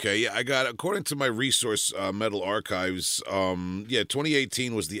 Okay, yeah, I got, according to my resource, Metal Archives, yeah,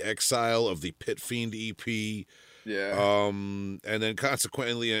 2018 was the Exile of the Pit Fiend EP. Yeah. And then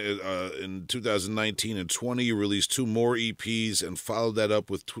consequently, in 2019 and 20, you released two more EPs and followed that up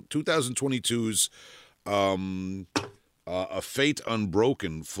with 2022's A Fate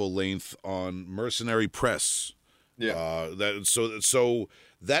Unbroken full length on Mercenary Press. Yeah.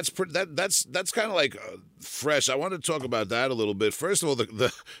 That's kind of like fresh. I want to talk about that a little bit. First of all,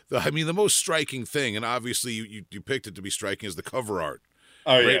 the most striking thing, and obviously you picked it to be striking, is the cover art.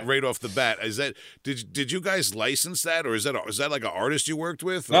 Oh yeah. Right off the bat. Is that did you guys license that, or is that like an artist you worked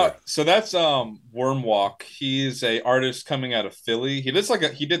with? Or? No, so that's Wormwalk. He's a artist coming out of Philly. He did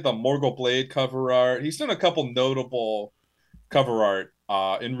the Morgul Blade cover art. He's done a couple notable cover art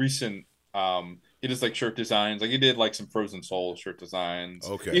in recent he does like shirt designs. Like he did like some Frozen Soul shirt designs.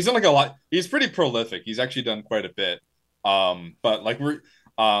 Okay. He's done like a lot. He's pretty prolific. He's actually done quite a bit. But like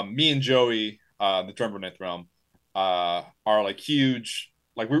me and Joey, the drummer in Ninth Realm, are like huge.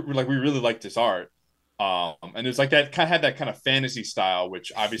 Like we really liked his art. And it's like that kind of had that kind of fantasy style,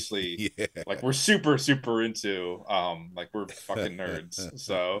 which obviously Yeah. like we're super into. Like we're fucking nerds.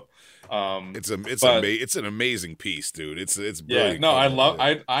 So it's an amazing piece, dude. It's brilliant. yeah, no, I cover, love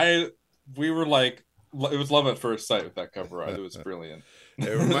yeah. we were like, it was love at first sight with that cover art. It was brilliant. It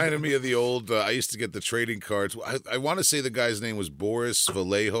reminded me of the old. I used to get the trading cards. I want to say the guy's name was Boris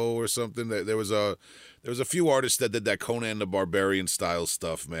Vallejo or something. There was a few artists that did that Conan the Barbarian style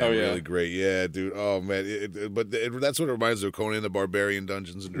stuff, man. Oh, yeah. Really great, yeah, dude. Oh man, that's what it reminds me of, Conan the Barbarian,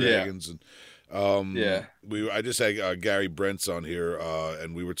 Dungeons and Dragons, and yeah. I just had Gary Brent's on here,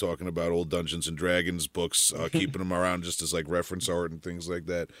 and we were talking about old Dungeons and Dragons books, keeping them around just as like reference art and things like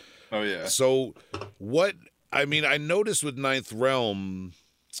that. Oh yeah. So I noticed with Ninth Realm,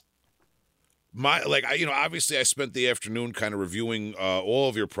 obviously I spent the afternoon kind of reviewing all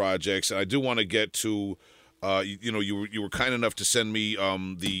of your projects, and I do want to get to, you were kind enough to send me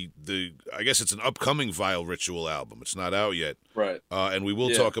the I guess it's an upcoming Vile Ritual album. It's not out yet, Right. And we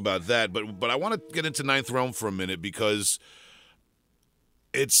will talk about that. But I want to get into Ninth Realm for a minute because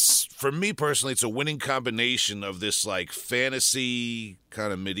it's, for me personally, it's a winning combination of this like fantasy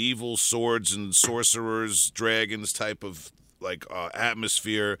kind of medieval swords and sorcerers, dragons type of like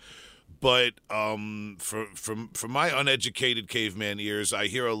atmosphere. But from my uneducated caveman ears, I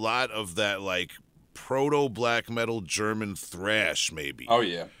hear a lot of that like proto black metal German thrash, maybe. Oh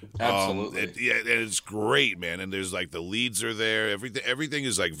yeah, absolutely. And it's great, man. And there's like the leads are there. Everything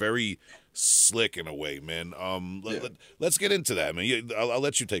is like very slick in a way, man. Let's get into that, man. I'll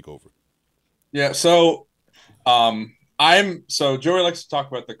let you take over. Yeah. So, so Joey likes to talk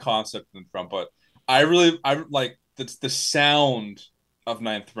about the concept in front, but I like the sound of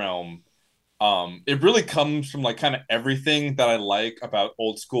Ninth Realm. It really comes from like kind of everything that I like about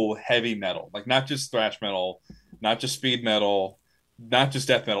old school heavy metal, like not just thrash metal, not just speed metal, not just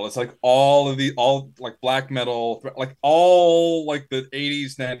death metal. It's like all like black metal, like all like the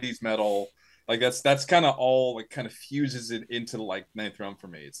 80s, 90s metal. Like that's kind of all like kind of fuses it into like Ninth Realm for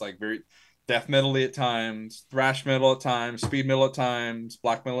me. It's like very death metal-y at times, thrash metal at times, speed metal at times,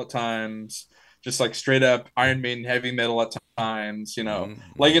 black metal at times, just like straight up Iron Maiden heavy metal at times,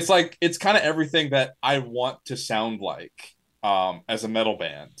 like it's kind of everything that I want to sound like as a metal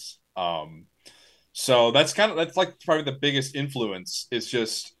band. So that's like probably the biggest influence is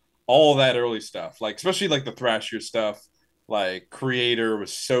just all that early stuff, like especially like the thrashier stuff. Like Creator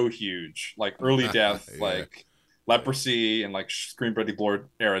was so huge, like early death, Yeah. like Leprosy and like Scream Bloody Lord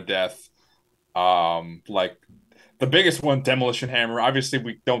era death. Like the biggest one, Demolition Hammer. Obviously,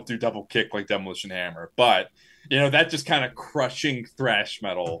 we don't do double kick like Demolition Hammer, but that just kind of crushing thrash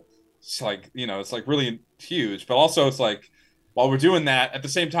metal. It's like it's like really huge, but also it's like while we're doing that at the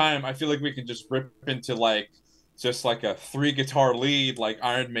same time, I feel like we can just rip into like just like a 3 guitar lead like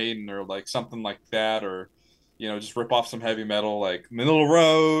Iron Maiden or like something like that, or just rip off some heavy metal like Middle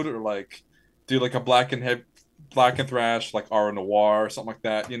Road, or like do like a black and thrash like Aura Noir or something like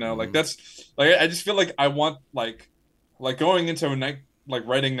that. Like that's like I just feel like I want like like going into a night, like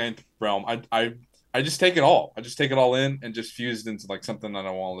writing Ninth Realm, I just take it all. I just take it all in and just fuse it into like something that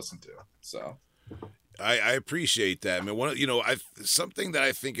I want to listen to. So I appreciate that. I mean, I something that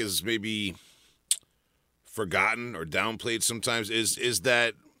I think is maybe forgotten or downplayed sometimes is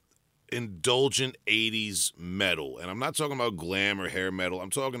that indulgent 80s metal. And I'm not talking about glam or hair metal. I'm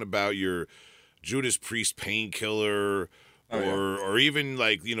talking about your Judas Priest Painkiller, or even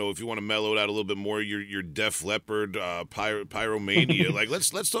like, if you want to mellow it out a little bit more, your Def Leppard, Pyromania. Like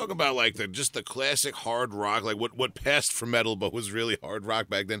let's talk about like the classic hard rock, like what passed for metal but was really hard rock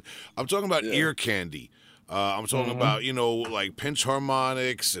back then. I'm talking about Ear Candy. I'm talking about, like pinch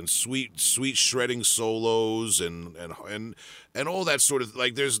harmonics and sweet shredding solos and all that sort of,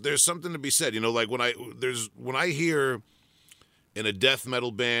 like there's something to be said, like when I hear in a death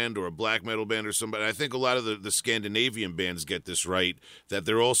metal band or a black metal band or somebody, I think a lot of the Scandinavian bands get this right, that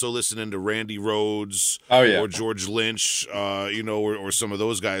they're also listening to Randy Rhoads or George Lynch, or some of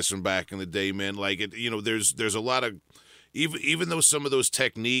those guys from back in the day, man. Like there's a lot of, even though some of those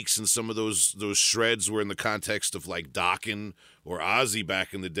techniques and some of those shreds were in the context of like Dokken or Ozzy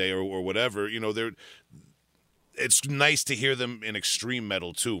back in the day or whatever, it's nice to hear them in extreme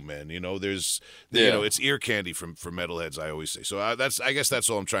metal too, man. It's ear candy for metalheads, I always say. So I guess that's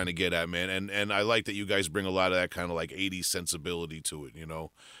all I'm trying to get at, man. And I like that you guys bring a lot of that kind of like 80s sensibility to it,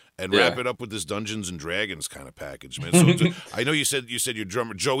 and wrap it up with this Dungeons and Dragons kind of package, man. So I know you said your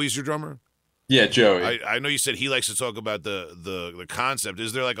drummer, Joey's your drummer? Yeah, Joey. I know you said he likes to talk about the concept.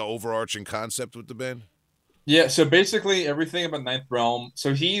 Is there like an overarching concept with the band? Yeah, so basically everything about Ninth Realm.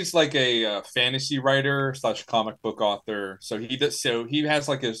 So he's like a fantasy writer slash comic book author. So he has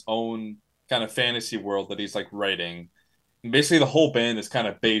like his own kind of fantasy world that he's like writing. And basically the whole band is kind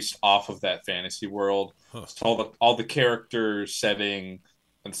of based off of that fantasy world. Huh. So all the characters, setting,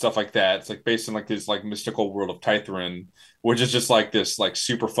 and stuff like that. It's like based in like this like mystical world of Tytherin, which is just like this like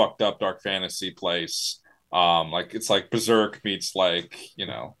super fucked up dark fantasy place. Like it's like Berserk meets like,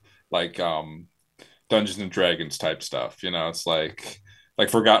 like Dungeons and Dragons type stuff. It's like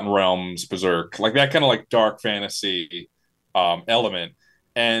Forgotten Realms, Berserk, like that kind of like dark fantasy element.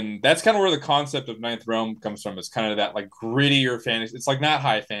 And that's kind of where the concept of Ninth Realm comes from. It's kind of that like grittier fantasy. It's like not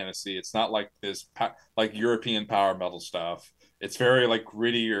high fantasy. It's not like this like European power metal stuff. It's very like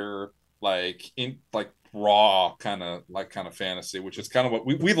grittier, like raw kind of fantasy, which is kind of what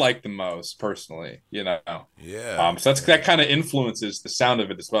we like the most personally. Yeah. So that kind of influences the sound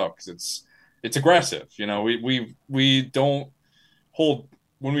of it as well, because it's aggressive. We don't hold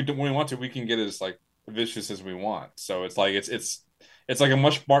when we want to. We can get as like vicious as we want. So it's like it's like a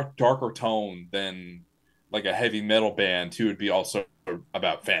much more darker tone than like a heavy metal band who would be also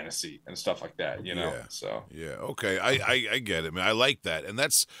about fantasy and stuff like that. So okay, I get it, man. I like that, and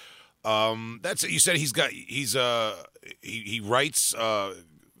that's you said he writes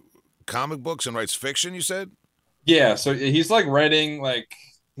comic books and writes fiction. You said so he's like writing like.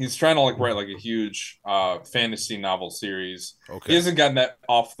 He's trying to like write like a huge fantasy novel series. Okay. He hasn't gotten that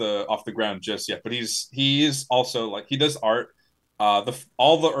off the ground just yet, but he is also like he does art. All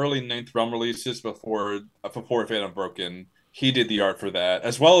the early Ninth Realm releases before Fate Unbroken, he did the art for that,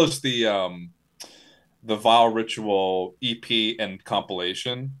 as well as the Vile Ritual EP and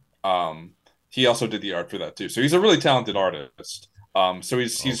compilation. He also did the art for that too. So he's a really talented artist. So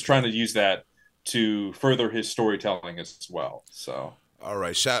he's trying to use that to further his storytelling as well. So. All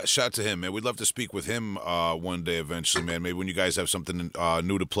right, shout to him, man. We'd love to speak with him one day eventually, man. Maybe when you guys have something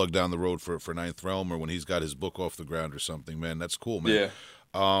new to plug down the road for Ninth Realm, or when he's got his book off the ground or something, man. That's cool, man. Yeah.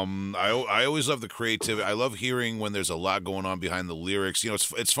 I always love the creativity. I love hearing when there's a lot going on behind the lyrics.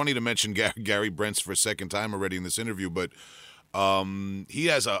 It's funny to mention Gary Brent's for a second time already in this interview, but he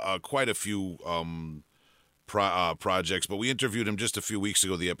has quite a few projects, but we interviewed him just a few weeks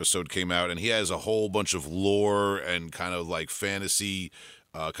ago. The episode came out, and he has a whole bunch of lore and kind of like fantasy,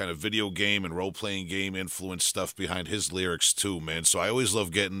 kind of video game and role-playing game influence stuff behind his lyrics too, man. So I always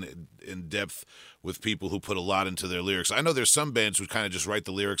love getting in depth with people who put a lot into their lyrics. I know there's some bands who kind of just write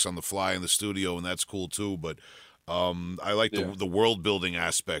the lyrics on the fly in the studio, and that's cool too, but I like the world building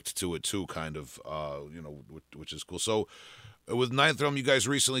aspect to it too, kind of, which is cool. So with Ninth Realm, you guys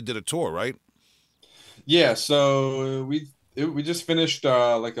recently did a tour, right? Yeah, so we just finished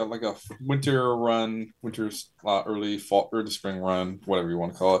like a winter run, early fall, early spring run, whatever you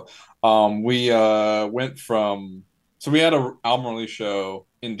want to call it. We went we had an album release show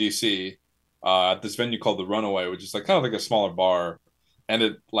in DC at this venue called the Runaway, which is like kind of like a smaller bar, and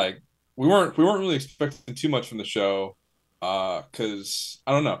it like we weren't really expecting too much from the show because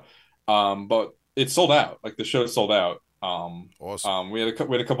I don't know, but it sold out. Like the show sold out. Awesome. We had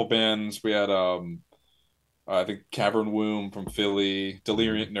a couple bands. We had I think Cavern Womb from Philly,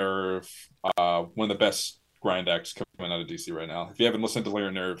 Deliriant Nerve, one of the best grind acts coming out of DC right now. If you haven't listened to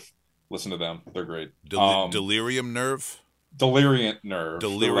Deliriant Nerve, listen to them. They're great. Delirium Nerve? Deliriant Nerve.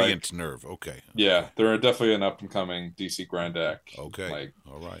 Deliriant Nerve. Okay. Yeah, they're definitely an up and coming DC grind act. Okay. Like,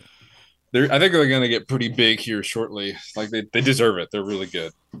 all right. I think they're gonna get pretty big here shortly. Like they deserve it. They're really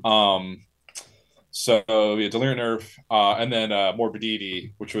good. So yeah, Deliriant Nerve, and then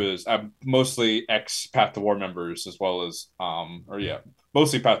Morbidity, which was mostly ex Path to War members as well as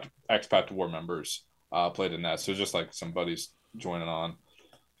mostly ex Path to War members played in that. So just like some buddies joining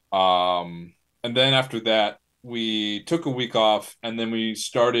on. And then after that, we took a week off, and then we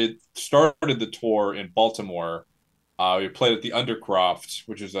started the tour in Baltimore. We played at the Undercroft,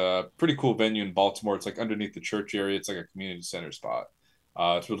 which is a pretty cool venue in Baltimore. It's like underneath the church area. It's like a community center spot.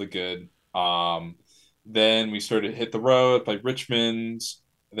 It's really good. Then we started to hit the road, played Richmond,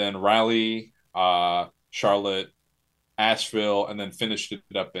 then Raleigh, Charlotte, Asheville, and then finished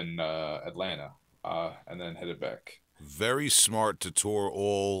it up in Atlanta, and then headed back. Very smart to tour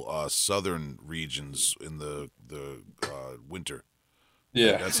all southern regions in the winter.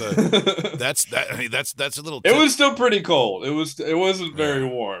 Yeah, that's a little tip. It was still pretty cold. It wasn't very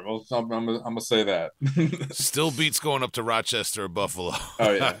warm. I'm gonna say that. Still beats going up to Rochester or Buffalo.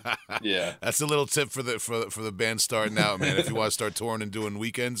 Oh yeah, yeah. That's a little tip for the band starting out, man. If you want to start touring and doing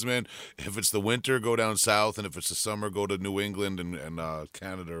weekends, man. If it's the winter, go down south, and if it's the summer, go to New England and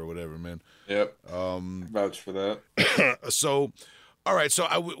Canada or whatever, man. Yep. Vouch for that. So, all right.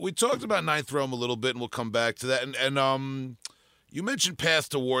 So we talked about Ninth Realm a little bit, and we'll come back to that. And you mentioned Path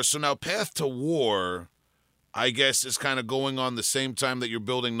to War. So now Path to War, I guess, is kind of going on the same time that you're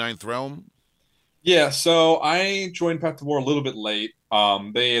building Ninth Realm? Yeah, so I joined Path to War a little bit late.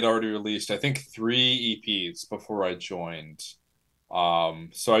 They had already released, I think, 3 EPs before I joined.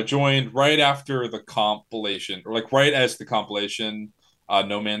 So I joined right after the compilation, or like right as the compilation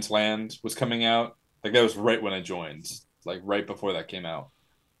No Man's Land was coming out. Like that was right when I joined, like right before that came out.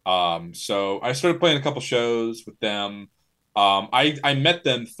 So I started playing a couple shows with them. I met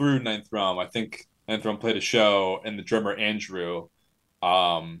them through Ninth Realm. I think Ninth Realm played a show, and the drummer Andrew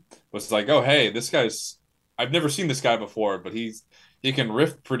was like, "Oh, hey, this guy's. I've never seen this guy before, but he can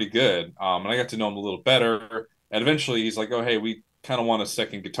riff pretty good." And I got to know him a little better. And eventually, he's like, "Oh, hey, we kind of want a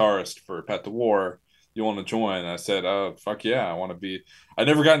second guitarist for Path to War. You want to join?" And I said, "Oh, fuck yeah, I want to be." I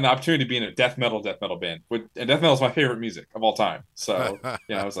never gotten the opportunity to be in a death metal band, and death metal is my favorite music of all time. So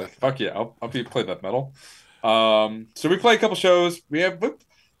I was like, "Fuck yeah, I'll play death metal." So we played a couple shows.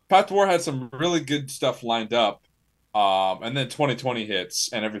 Path to War had some really good stuff lined up. And then 2020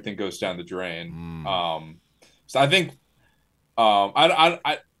 hits and everything goes down the drain. So I think,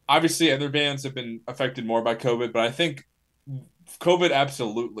 I obviously other bands have been affected more by COVID, but I think COVID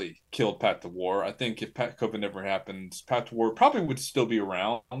absolutely killed Path to War. I think if COVID never happened, Path to War probably would still be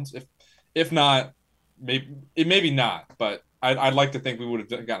around. If not, maybe not, but I'd like to think we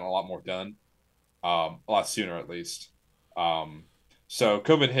would have gotten a lot more done. A lot sooner at least. So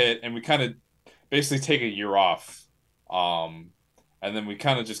COVID hit and we kind of basically take a year off. And then we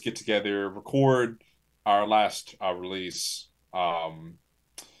kind of just get together, record our last release.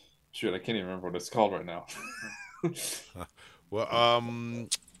 Shoot, I can't even remember what it's called right now. Well,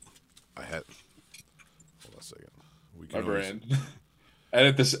 I had. Hold on a second. My brain.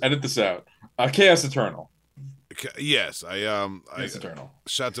 Edit this out. Chaos Eternal. Yes, Chaos Eternal.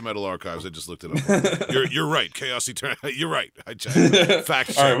 Shout to Metal Archives. I just looked it up. You're right. Chaos Eternal. You're right. I checked.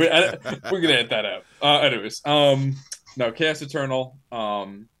 Fact check. All right, we're gonna edit that out. Anyways, no, Chaos Eternal.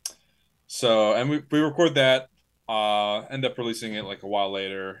 So and we record that. End up releasing it like a while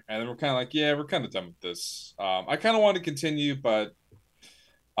later, and then we're kind of like, yeah, we're kind of done with this. I kind of want to continue, but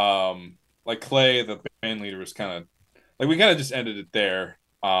like Clay, the band leader, was kind of like we kind of just ended it there.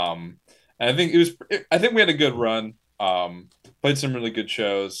 And I think I think we had a good run. Played some really good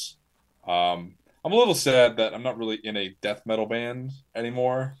shows. I'm a little sad that I'm not really in a death metal band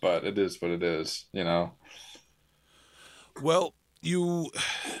anymore, but it is what it is, you know. Well,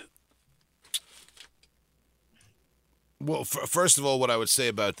 first of all, what I would say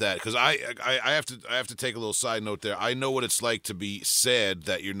about that, because I have to take a little side note there. I know what it's like to be sad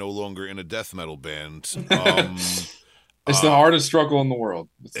that you're no longer in a death metal band. It's the hardest struggle in the world.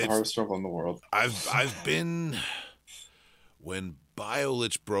 It's the hardest struggle in the world. I've been when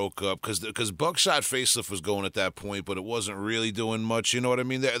BioLich broke up because Buckshot Facelift was going at that point, but it wasn't really doing much. You know what I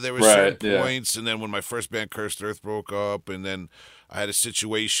mean? There were certain points, and then when my first band Cursed Earth broke up, and then I had a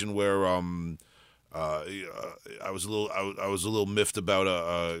situation where I was a little miffed about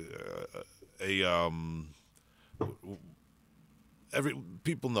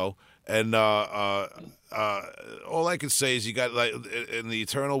people know, and all I can say is you got, like, in the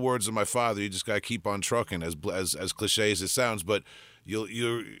eternal words of my father, you just got to keep on trucking, as cliche as it sounds, but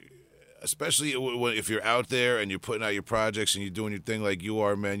you're especially if you're out there and you're putting out your projects and you're doing your thing like you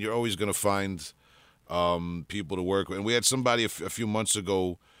are, man, you're always going to find people to work with. And we had somebody a few months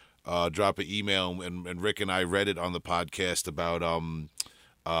ago drop an email, and Rick and I read it on the podcast about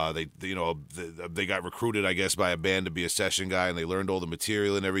they got recruited, I guess, by a band to be a session guy, and they learned all the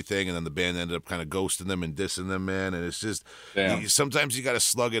material and everything, and then the band ended up kind of ghosting them and dissing them, man. And it's just sometimes you got to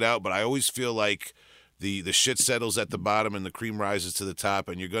slug it out, but I always feel like the shit settles at the bottom and the cream rises to the top,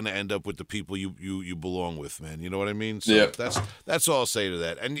 and you're going to end up with the people you belong with, man. You know what I mean? So that's all I'll say to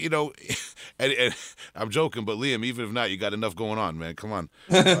that. And, and I'm joking, but Liam, even if not, you got enough going on, man. Come on.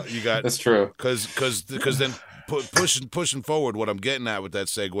 You got That's true. Because then pushing forward, what I'm getting at with that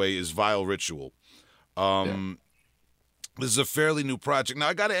segue is Vile Ritual. This is a fairly new project. Now,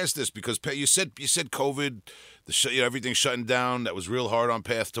 I got to ask this because you said COVID, everything shutting down. That was real hard on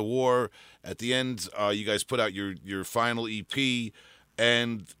Path to War. At the end, you guys put out your final EP,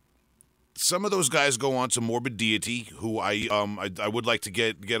 and some of those guys go on to Morbid Deity, who I would like to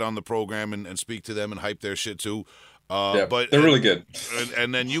get on the program and speak to them and hype their shit too. But they're really good.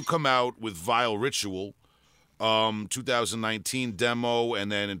 And then you come out with Vile Ritual. 2019 demo,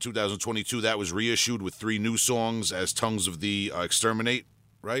 and then in 2022 that was reissued with 3 new songs as Tongues of the Exterminate,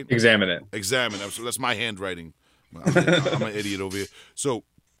 right? Examine it. That's my handwriting. I'm an idiot over here. So,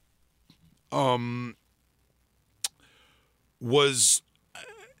 I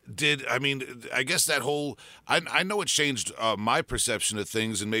guess that whole, I know it changed my perception of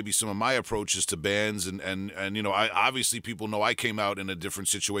things and maybe some of my approaches to bands, and I obviously people know I came out in a different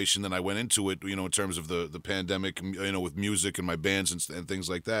situation than I went into it, in terms of the pandemic, with music and my bands and things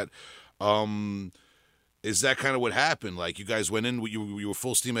like that. Is that kind of what happened? Like, you guys went in, you were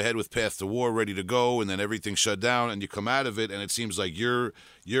full steam ahead with Path to War, ready to go, and then everything shut down, and you come out of it, and it seems like your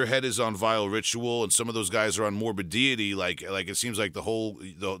head is on Vile Ritual, and some of those guys are on Morbid Deity. Like it seems like the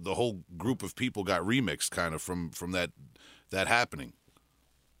whole group of people got remixed, kind of from that happening.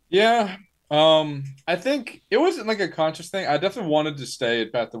 Yeah, I think it wasn't like a conscious thing. I definitely wanted to stay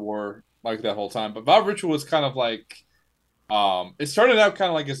at Path to War like that whole time, but Vile Ritual was kind of like. It started out kind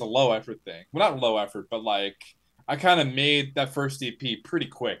of like as a low effort thing. Well, not low effort, but like I kind of made that first EP pretty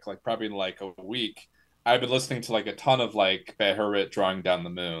quick, like probably in like a week. I've been listening to like a ton of like Beharit Drawing Down the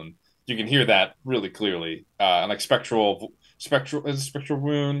Moon. You can hear that really clearly. And like Spectral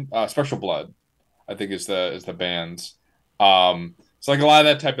Wound, Spectral Blood, I think is the band's. So like a lot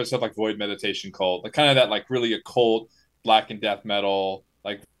of that type of stuff, like Void Meditation Cult, like kind of that like really occult black and death metal,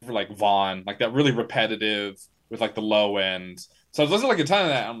 like Vaughn, like that really repetitive with like the low end. So I was listening to like a ton of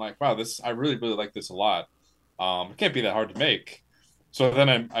that. I'm like, wow, I really, really like this a lot. It can't be that hard to make. So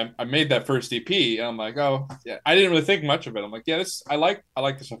then I made that first EP, and I'm like, oh yeah, I didn't really think much of it. I'm like, yeah, I like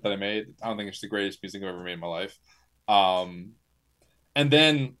the stuff that I made. I don't think it's the greatest music I've ever made in my life. And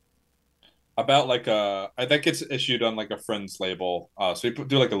then about like that gets issued on like a friend's label. So we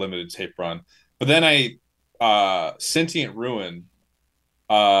do like a limited tape run. But then Sentient Ruin,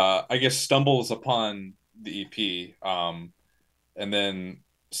 I guess stumbles upon the EP, and then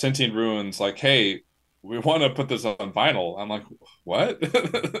Sentient Ruin's like, hey, we want to put this on vinyl. I'm like, what?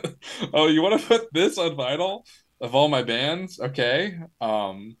 Oh, you want to put this on vinyl of all my bands? Okay.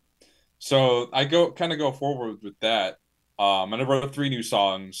 So I go forward with that. And I wrote 3 new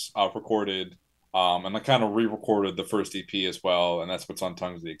songs, recorded, and I kind of re-recorded the first EP as well, and that's what's on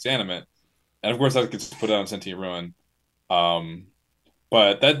Tongues of the Exanimate. And of course that gets put out on Sentient Ruin.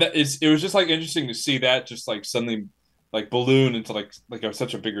 But it was just like interesting to see that just like suddenly like balloon into like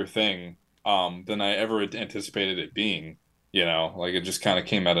such a bigger thing than I ever anticipated it being. Like it just kind of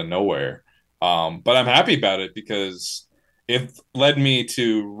came out of nowhere. But I'm happy about it because it led me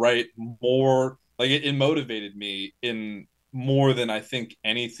to write more. Like it motivated me in more than I think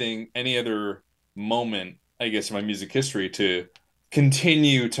any other moment, I guess, in my music history to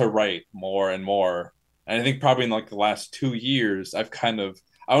continue to write more and more. And I think probably in like the last 2 years, I've I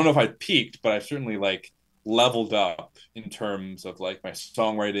don't know if I peaked, but I've certainly like leveled up in terms of like my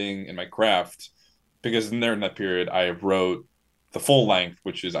songwriting and my craft. Because in that period, I wrote the full length,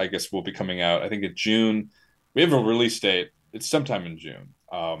 which is, I guess, will be coming out, I think in June. We have a release date. It's sometime in June.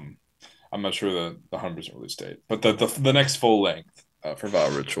 I'm not sure the 100% release date, but the next full length for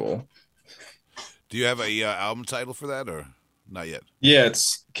Vile Ritual. Do you have a album title for that, or not yet? Yeah,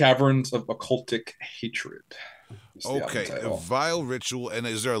 it's Caverns of Occultic Hatred. Okay, Vile Ritual, and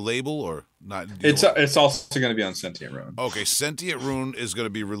is there a label or not? It's also going to be on Sentient Ruin. Okay, Sentient Ruin is going to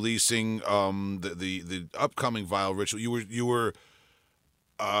be releasing the upcoming Vile Ritual. You were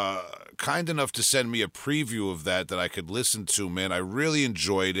kind enough to send me a preview of that I could listen to, man. I really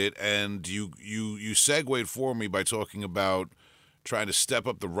enjoyed it, and you segued for me by talking about trying to step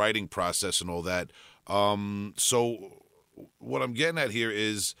up the writing process and all that. So what I'm getting at here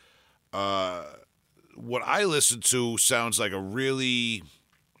is what I listen to sounds like a really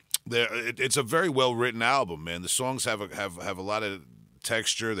it's a very well written album, man. The songs have a lot of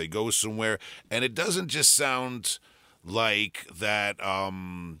texture. They go somewhere, and it doesn't just sound like that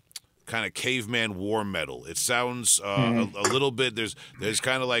kind of caveman war metal. It sounds a little bit. There's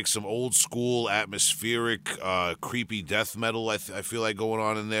kind of like some old school atmospheric, creepy death metal. I feel like going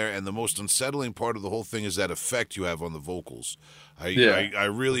on in there, and the most unsettling part of the whole thing is that effect you have on the vocals. I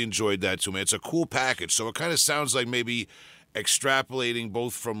really enjoyed that too, man. It's a cool package. So it kind of sounds like maybe extrapolating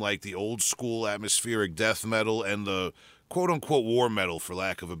both from like the old school atmospheric death metal and the quote unquote war metal, for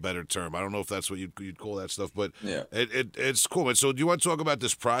lack of a better term. I don't know if that's what you'd call that stuff, but yeah, it's cool. And so do you want to talk about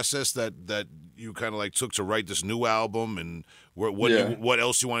this process that you kind of like took to write this new album, and what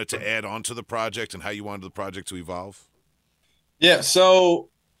else you wanted to add on to the project, and how you wanted the project to evolve? Yeah, so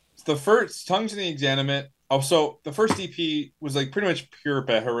the first Tongues in the Exanimate. Oh, so the first EP was like pretty much pure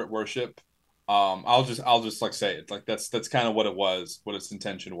Beharit worship. I'll just like say it like that's kind of what it was, what its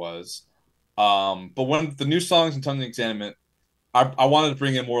intention was. But when the new songs in Tongues in the Exanimate, I wanted to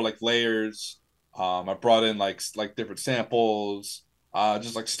bring in more like layers. I brought in like different samples,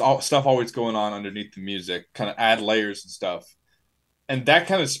 just like stuff always going on underneath the music, kind of add layers and stuff. And that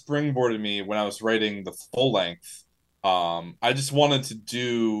kind of springboarded me when I was writing the full length. I just wanted to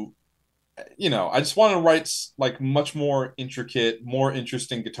do, I just wanted to write like much more intricate, more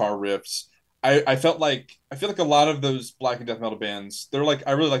interesting guitar riffs. I felt like I feel like a lot of those black and death metal bands, they're like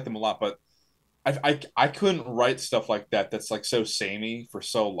I really like them a lot, but I couldn't write stuff like that that's like so samey for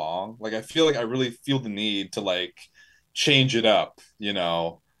so long. Like I feel like I really feel the need to like change it up.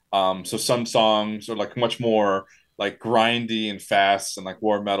 So some songs are like much more like grindy and fast and like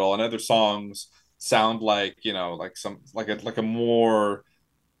war metal, and other songs sound like like some like a more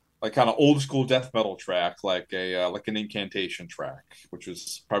like kind of old school death metal track, like like an incantation track, which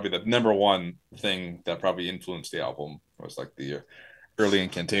was probably the number one thing that probably influenced the album. Was like the early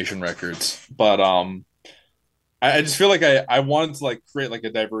incantation records. But I just feel like I wanted to like create like a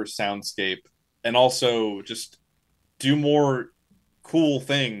diverse soundscape, and also just do more cool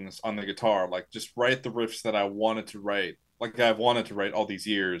things on the guitar, like just write the riffs that I wanted to write, like I've wanted to write all these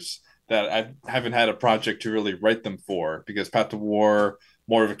years that I haven't had a project to really write them for, because Path to War,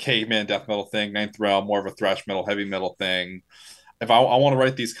 more of a caveman death metal thing, Ninth Realm, more of a thrash metal, heavy metal thing. If I want to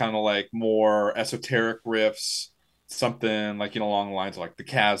write these kind of like more esoteric riffs, something like along the lines of like the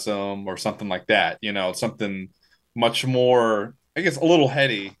Chasm or something like that, something much more, I guess, a little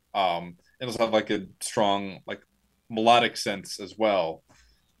heady. It also have like a strong like melodic sense as well.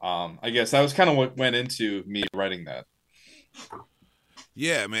 I guess that was kind of what went into me writing that.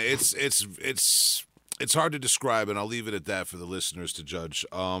 Yeah, man, it's hard to describe, and I'll leave it at that for the listeners to judge,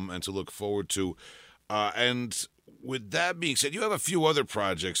 and to look forward to. And with that being said, you have a few other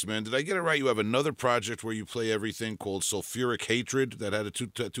projects, man. Did I get it right? You have another project where you play everything called Sulfuric Hatred that had a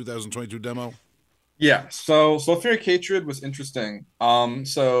 2022 demo? Yeah, so Sulfuric Hatred was interesting.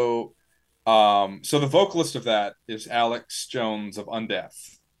 So the vocalist of that is Alex Jones of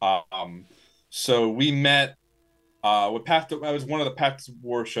Undeath. So we met with Path to, I was one of the Path to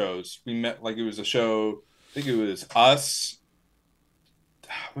War shows. We met, like, it was a show, I think it was us.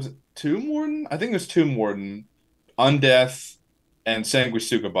 Was it Tomb Warden? I think it was Tomb Warden, Undeath, and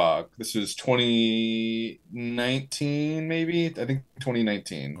Sanguisugabog. This was 2019, maybe? I think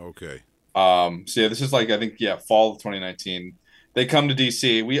 2019. Okay. So yeah, this is like, I think, yeah, fall of 2019. They come to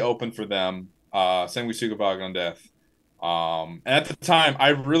DC. We open for them. Sanguisugabog on Death. And at the time,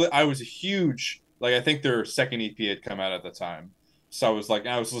 I was a huge, like, I think their second EP had come out at the time. So I was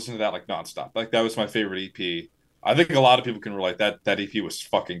listening to that like nonstop. Like, that was my favorite EP. I think a lot of people can relate. That EP was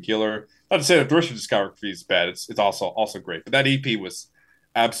fucking killer. Not to say that the rest of the discography is bad. It's also great. But that EP was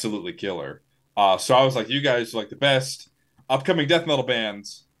absolutely killer. So I was like, you guys are like the best upcoming death metal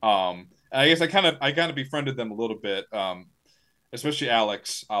bands. And I guess I kind of befriended them a little bit. Especially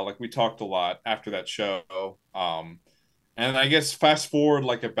Alex. Like, we talked a lot after that show. And I guess fast forward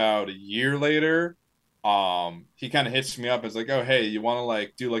like about a year later, he kind of hits me up as like, oh, hey, you want to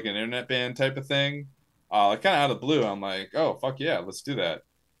like do like an internet band type of thing? Like, kind of out of the blue. I'm like, oh, fuck yeah, let's do that.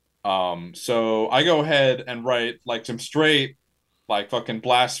 So I go ahead and write like some straight like fucking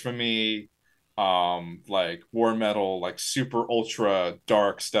blasphemy, like war metal, like super ultra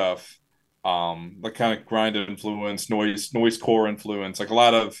dark stuff. Like kind of grind influence, noise core influence, like a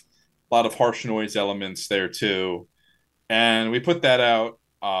lot of harsh noise elements there too. And we put that out.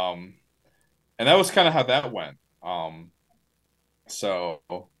 And that was kind of how that went. So,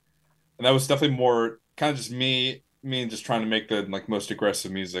 and that was definitely more kind of just me and just trying to make the like most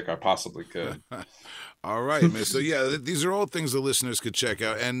aggressive music I possibly could. All right, man. So yeah, these are all things the listeners could check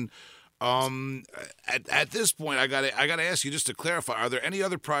out. And at this point, I gotta ask you just to clarify: are there any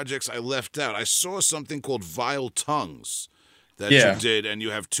other projects I left out? I saw something called Vile Tongues that you did, and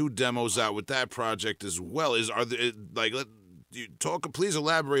you have 2 demos out with that project as well. Are there like you talk? Please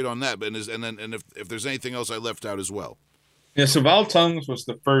elaborate on that. And if there's anything else I left out as well. Yeah, so Vile Tongues was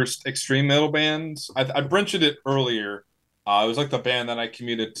the first extreme metal band. I branched it earlier. It was like the band that I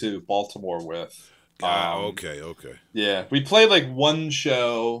commuted to Baltimore with. Okay. Yeah, we played like one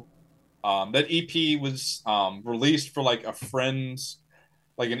show. That EP was released for like a friend's,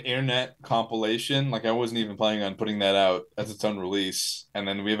 like an internet compilation. Like I wasn't even planning on putting that out as its own release, and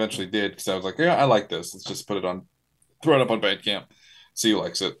then we eventually did because I was like, yeah, I like this. Let's just throw it up on Bandcamp, see who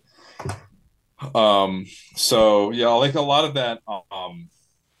likes it. So yeah, like a lot of that.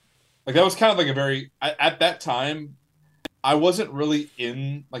 Like that was kind of like at that time, I wasn't really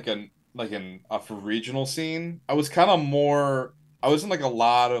in like a regional scene. I was kind of more. I was in like a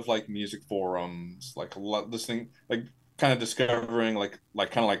lot of like music forums, like a lot listening, like kind of discovering kind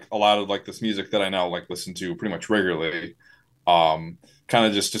of like a lot of like this music that I now like listen to pretty much regularly. Kind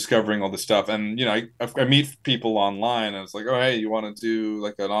of just discovering all this stuff, and you know, I meet people online, and it's like, oh hey, you want to do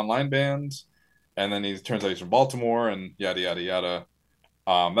like an online band? And then he turns out he's from Baltimore, and yada yada yada.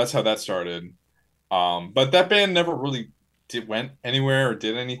 That's how that started. But that band never really went anywhere or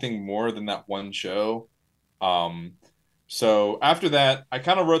did anything more than that one show. So after that, I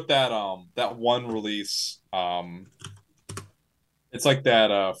kind of wrote that one release. It's like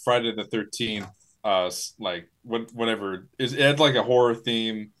that Friday the 13th, like whatever. It had like a horror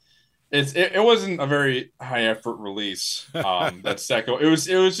theme. It wasn't a very high effort release. That's Secco. It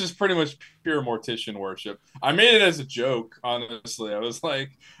was just pretty much pure mortician worship. I made it as a joke, honestly. I was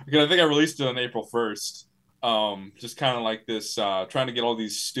like, because I think I released it on April 1st. Just kind of like this, trying to get all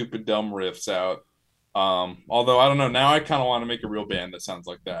these stupid dumb riffs out. Although I don't know, now I kind of want to make a real band that sounds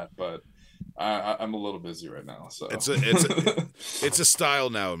like that, but I'm a little busy right now. So it's a style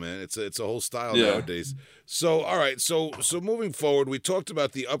now, man. It's a whole style nowadays. So all right, so moving forward, we talked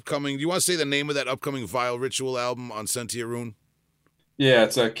about the upcoming. Do you want to say the name of that upcoming Vile Ritual album on Sentia Rune? Yeah,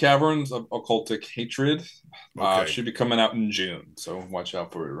 it's a Caverns of Occultic Hatred. Okay. Should be coming out in June, so watch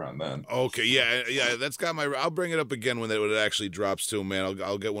out for it around then. Okay, yeah, that's got my. I'll bring it up again when it actually drops too, man.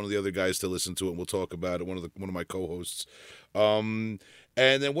 I'll get one of the other guys to listen to it, and we'll talk about it. One of my co-hosts. And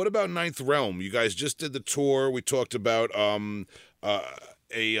then what about Ninth Realm? You guys just did the tour. We talked about a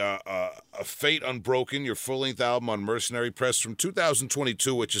Fate Unbroken, your full-length album on Mercenary Press from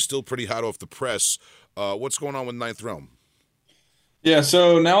 2022, which is still pretty hot off the press. What's going on with Ninth Realm? Yeah,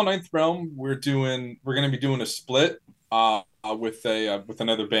 so now Ninth Realm, we're going to be doing a split with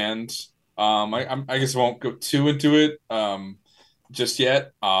another band. I guess I won't go too into it just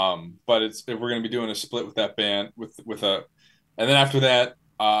yet. But we're going to be doing a split with that band and then after that,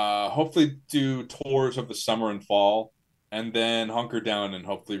 hopefully do tours of the summer and fall, and then hunker down and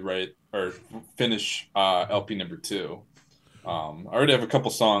hopefully finish LP number 2. I already have a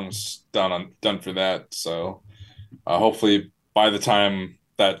couple songs done for that, so hopefully by the time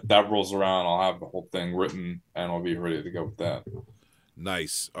that rolls around, I'll have the whole thing written and I'll be ready to go with that.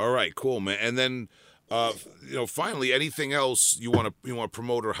 Nice. All right, cool, man. And then, finally, anything else you want to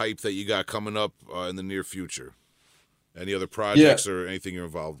promote or hype that you got coming up in the near future? Any other projects or anything you're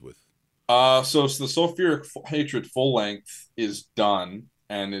involved with? So the Sulfuric Hatred full length is done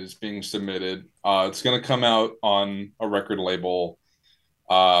and is being submitted. It's going to come out on a record label.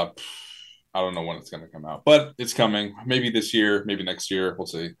 I don't know when it's going to come out, but it's coming. Maybe this year, maybe next year. We'll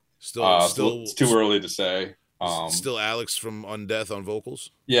see. Still, it's too early to say. Still Alex from Undeath on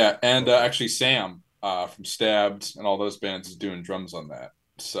vocals? Yeah, and actually Sam from Stabbed and all those bands is doing drums on that.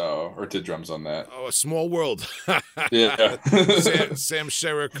 Or did drums on that. Oh, a small world. Yeah. Sam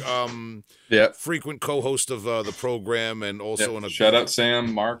Sherrick, frequent co-host of the program, and also in a shout out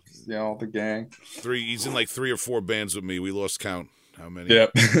Sam, Mark, all the gang. He's in like 3 or 4 bands with me. We lost count. How many?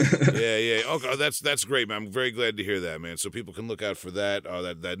 Yep. Yeah. Okay, that's great, man. I'm very glad to hear that, man. So people can look out for that.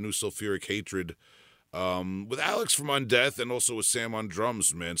 That new Sulfuric Hatred. With Alex from Undeath and also with Sam on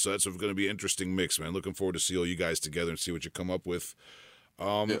drums, man. So that's going to be an interesting mix, man. Looking forward to see all you guys together and see what you come up with.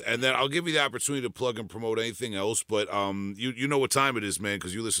 And then I'll give you the opportunity to plug and promote anything else, but you know what time it is, man,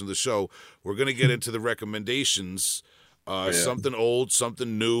 because you listen to the show. We're going to get into the recommendations. Something old,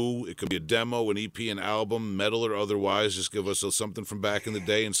 something new. It could be a demo, an EP, an album, metal or otherwise. Just give us something from back in the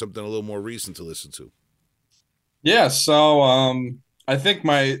day and something a little more recent to listen to. Yeah, so I think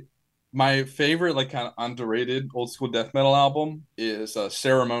my favorite, like kind of underrated old school death metal album is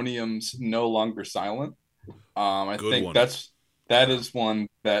Ceremonium's "No Longer Silent." I Good think one. that is one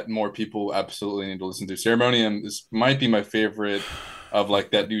that more people absolutely need to listen to. Ceremonium is might be my favorite of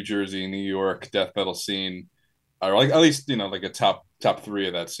like that New Jersey, New York death metal scene, or like at least like a top three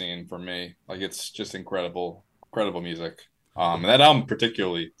of that scene for me. Like it's just incredible music. And that album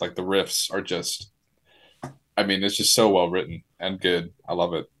particularly, like the riffs are just, I mean, it's just so well written and good. I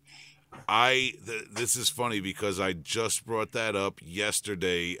love it. This is funny because I just brought that up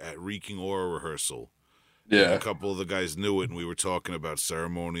yesterday at Reeking Aura rehearsal. And a Yeah, couple of the guys knew it, and we were talking about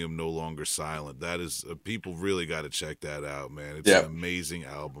Ceremonium No Longer Silent. That is, people really got to check that out, man. It's an yeah, amazing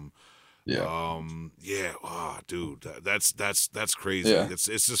album. yeah, Yeah, oh, dude, that's crazy. yeah. It's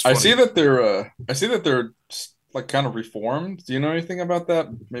just funny. I see that they're like kind of reformed. Do you know anything about that?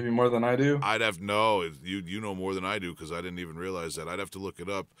 Maybe more than I do. I'd have no, you know more than I do because I didn't even realize that. I'd have to look it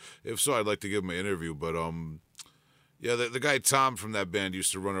up. If so, I'd like to give him an interview. But yeah, the guy Tom from that band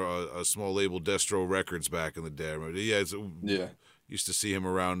used to run a small label, Destro Records, back in the day. Yeah, Yeah. used to see him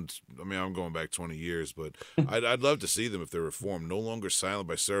around. I mean, I'm going back 20 years, but I'd love to see them if they're reformed. No Longer Silent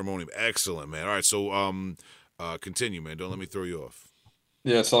by Ceremonium. Excellent, man. All right, so continue, man. Don't let me throw you off.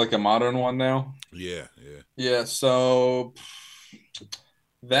 Yeah, so like a modern one now. Yeah, yeah. Yeah, so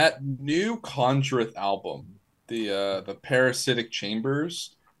that new Conjureth album, the Parasitic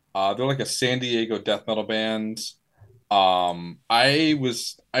Chambers, they're like a San Diego death metal band. I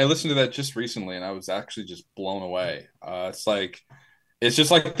listened to that just recently and I was actually just blown away. It's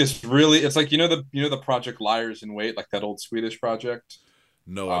just like this really it's like the project Liars in Wait, like that old Swedish project.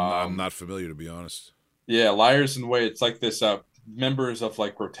 No, I'm Um not familiar to be honest. yeah, Liars in Wait, it's like this members of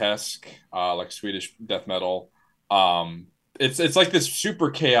like Grotesque, like Swedish death metal. It's like this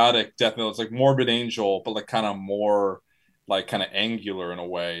super chaotic death metal. It's like Morbid Angel, but like kind of more like kind of angular in a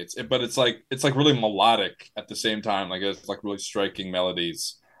way. But it's like really melodic at the same time. Like it's like really striking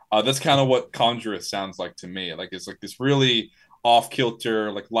melodies. That's kind of what Conjureth sounds like to me. Like it's like this really off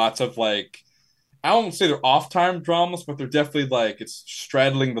kilter, like lots of like I won't say they're off time dramas, but they're definitely like it's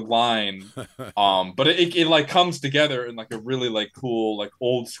straddling the line. But it like comes together in like a really like cool like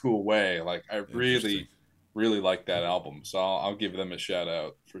old school way. Like I Interesting. really like that album, so I'll give them a shout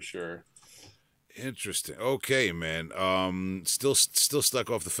out for sure. Interesting. Okay, man. Still stuck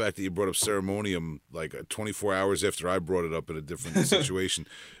off the fact that you brought up Ceremonium like 24 hours after I brought it up in a different situation.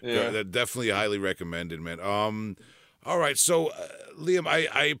 Yeah, That definitely highly recommended, man. All right, so Liam,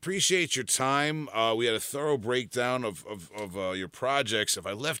 I appreciate your time. We had a thorough breakdown of your projects. If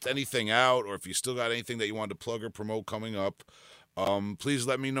I left anything out, or if you still got anything that you wanted to plug or promote coming up, please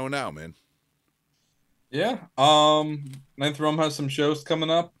let me know now, man. yeah. Ninth Realm has some shows coming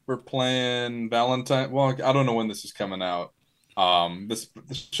up. We're playing Valentine. Well, I don't know when this is coming out. This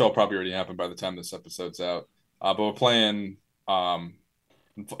show will probably already happened by the time this episode's out. But we're playing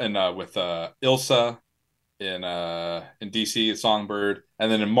with Ilsa in DC, Songbird,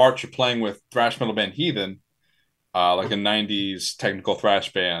 and then in March you're playing with thrash metal band Heathen, like a '90s technical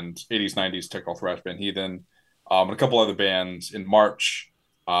thrash band, '80s '90s technical thrash band Heathen, and a couple other bands in March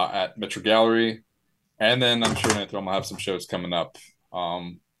at Metro Gallery, and then I'm sure Nathan will have some shows coming up.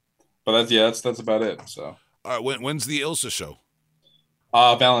 But that's about it. So All right, when's the Ilsa show?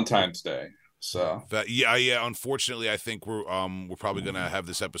 Valentine's Day. So Yeah. Unfortunately, I think we're probably gonna have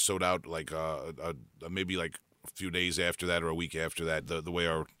this episode out like maybe like a few days after that or a week after that. The way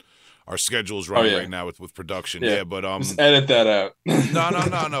our schedule's running right now with production. Yeah, but just edit that out.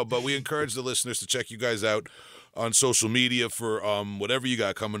 no. But we encourage the listeners to check you guys out on social media for whatever you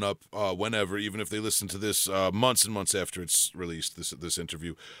got coming up, whenever, even if they listen to this months and months after it's released, this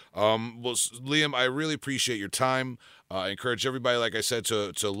interview. Well, Liam, I really appreciate your time. I encourage everybody, like I said,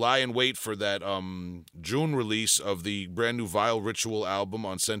 to lie in wait for that June release of the brand new Vile Ritual album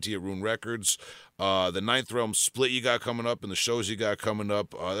on Sentient Rune Records. The Ninth Realm split you got coming up and the shows you got coming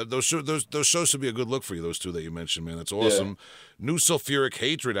up. Those shows should be a good look for you, those two that you mentioned, man. That's awesome. Yeah. New Sulfuric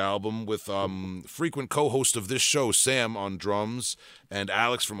Hatred album with frequent co-host of this show, Sam, on drums, and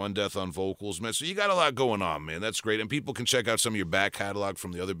Alex from Undeath on vocals, man. So you got a lot going on, man. That's great. And people can check out some of your back catalog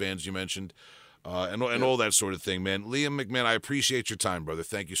from the other bands you mentioned, and all that sort of thing, man. Liam McMahon, I appreciate your time, brother.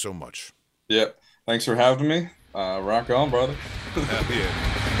 Thank you so much. Yep. Thanks for having me. Rock on, brother. Hell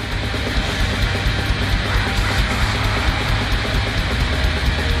yeah.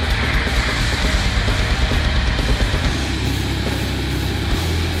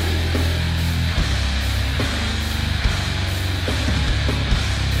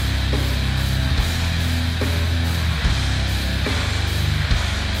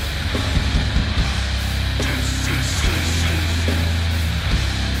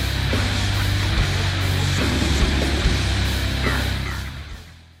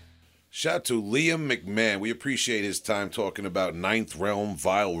 Shout out to Liam McMahon. We appreciate his time talking about Ninth Realm,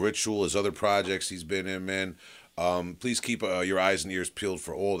 Vile Ritual, his other projects he's been in, man. Please keep your eyes and ears peeled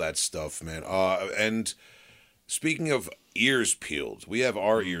for all that stuff, man. And speaking of ears peeled, we have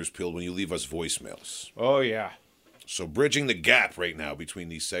our ears peeled when you leave us voicemails. Oh, yeah. So bridging the gap right now between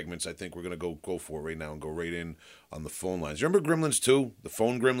these segments, I think we're going to go for it right now and go right in on the phone lines. Remember Gremlins 2? The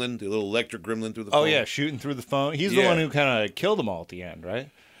phone gremlin? The little electric gremlin through the phone? Oh, yeah, shooting through the phone. He's the one who kind of killed them all at the end,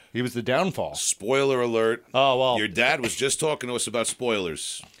 right? He was the downfall. Spoiler alert. Oh, well. Your dad was just talking to us about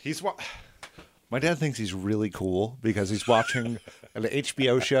spoilers. My dad thinks he's really cool because he's watching an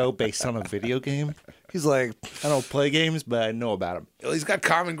HBO show based on a video game. He's like, I don't play games, but I know about them. Well, he's got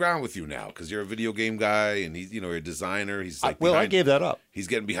common ground with you now because you're a video game guy and he's, you're a designer. He's like, I gave that up. He's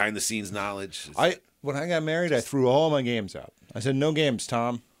getting behind the scenes knowledge. When I got married, I threw all my games out. I said, no games,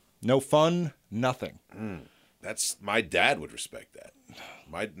 Tom. No fun, nothing. That's my dad would respect that.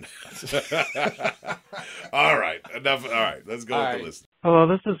 All right, enough. All right, let's go with the list. Hello,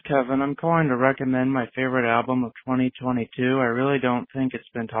 this is Kevin. I'm calling to recommend my favorite album of 2022. I really don't think it's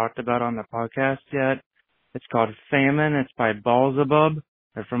been talked about on the podcast yet. It's called Famine. It's by Balzabub.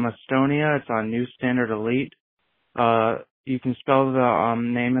 They're from Estonia. It's on New Standard Elite. You can spell the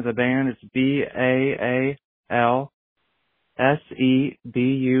name of the band. It's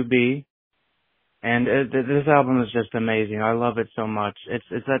BAALSEBUB. And this album is just amazing. I love it so much. It's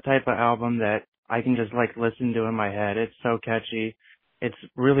that type of album that I can just like listen to in my head. It's so catchy. It's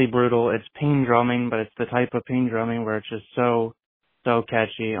really brutal. It's pain drumming, but it's the type of pain drumming where it's just so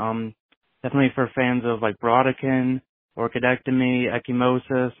catchy. Definitely for fans of like Brodekin, Orchidectomy,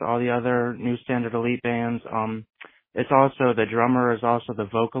 Ecchymosis, all the other New Standard Elite bands. It's also, the drummer is also the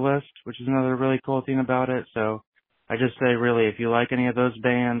vocalist, which is another really cool thing about it. So I just say, really, if you like any of those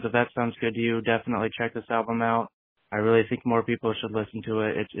bands, if that sounds good to you, definitely check this album out. I really think more people should listen to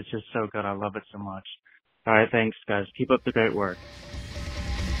it. It's just so good. I love it so much. All right, thanks, guys. Keep up the great work.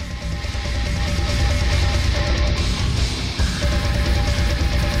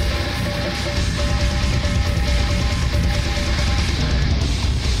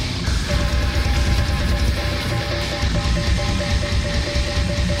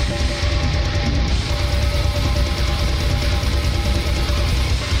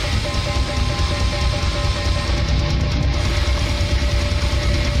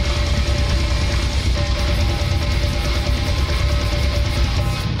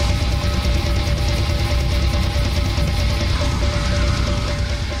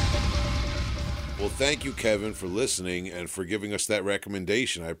 Thank you, Kevin, for listening and for giving us that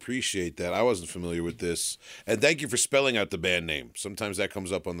recommendation. I appreciate that. I wasn't familiar with this. And thank you for spelling out the band name. Sometimes that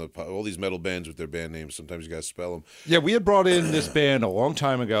comes up on all these metal bands with their band names. Sometimes you got to spell them. Yeah, we had brought in this band a long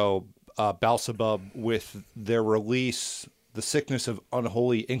time ago, Balsabub, with their release, The Sickness of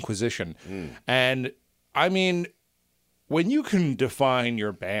Unholy Inquisition. And, I mean, when you can define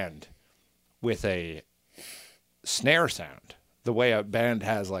your band with a snare sound, the way a band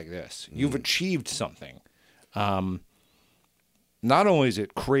has like this, you've achieved something. Not only is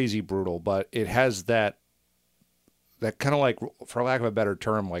it crazy brutal, but it has that kind of like, for lack of a better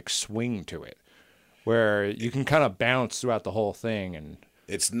term, like swing to it, where you can kind of bounce throughout the whole thing. And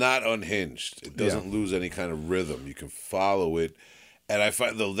it's not unhinged. It doesn't lose any kind of rhythm. You can follow it. And I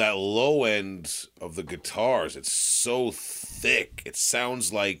find that low end of the guitars, it's so thick. It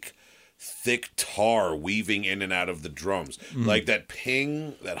sounds like thick tar weaving in and out of the drums. Like that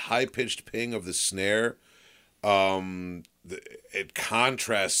ping, that high-pitched ping of the snare, it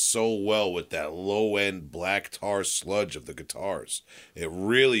contrasts so well with that low-end black tar sludge of the guitars. It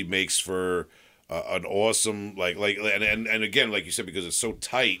really makes for an awesome, and again, like you said, because it's so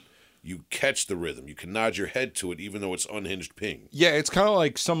tight, you catch the rhythm. You can nod your head to it even though it's unhinged ping. Yeah, it's kind of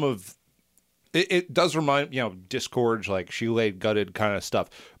like some of... It does remind, Disgorge, like She Laid Gutted kind of stuff.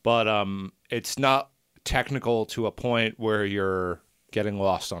 But it's not technical to a point where you're getting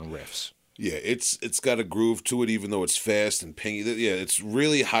lost on riffs. Yeah, it's got a groove to it, even though it's fast and pingy. Yeah, it's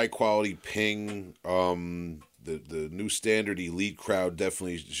really high quality ping. The New Standard Elite crowd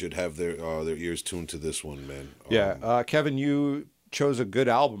definitely should have their ears tuned to this one, man. Kevin, you chose a good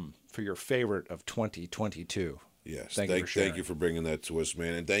album for your favorite of 2022. Yes, thank you for bringing that to us,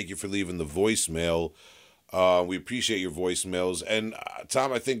 man, and thank you for leaving the voicemail. We appreciate your voicemails, and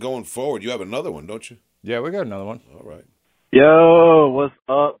Tom, I think going forward, you have another one, don't you? Yeah, we got another one. All right. Yo, what's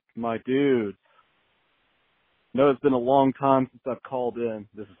up, my dudes? No, it's been a long time since I've called in.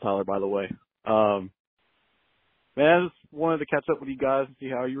 This is Tyler, by the way. Man, I just wanted to catch up with you guys and see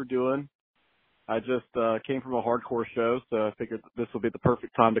how you were doing. I just came from a hardcore show, so I figured this would be the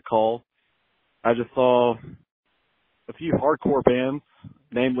perfect time to call. I just saw a few hardcore bands,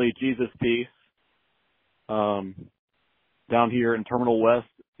 namely Jesus Peace, down here in Terminal West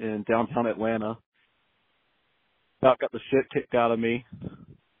in downtown Atlanta. About got the shit kicked out of me.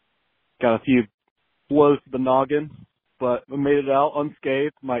 Got a few blows to the noggin, but I made it out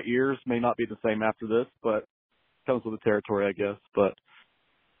unscathed. My ears may not be the same after this, but comes with the territory, I guess. But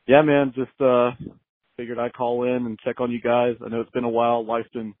yeah, man, just figured I'd call in and check on you guys. I know it's been a while. Life's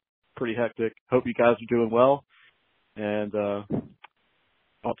been pretty hectic. Hope you guys are doing well, and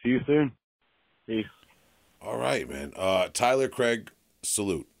talk to you soon. Peace. All right, man. Tyler Craig,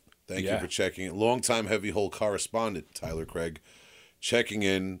 salute. Thank you for checking in. Longtime Heavy Hole correspondent, Tyler Craig, checking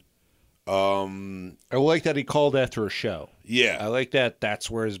in. I like that he called after a show. Yeah. I like that that's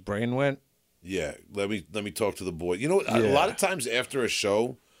where his brain went. Yeah. Let me talk to the boy. You know, a lot of times after a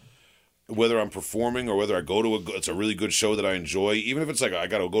show, whether I'm performing or whether I go to it's a really good show that I enjoy, even if it's like I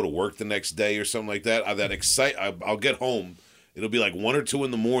got to go to work the next day or something like that, I'll get home. It'll be like 1 or 2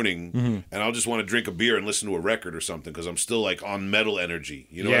 in the morning, and I'll just want to drink a beer and listen to a record or something because I'm still like on metal energy.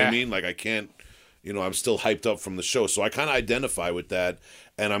 You know what I mean? Like I can't, you know, I'm still hyped up from the show. So I kind of identify with that,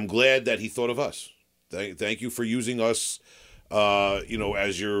 and I'm glad that he thought of us. Thank you for using us, you know,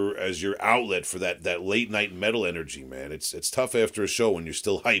 as your outlet for that late night metal energy, man. It's tough after a show when you're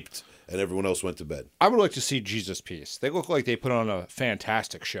still hyped and everyone else went to bed. I would like to see Jesus Peace. They look like they put on a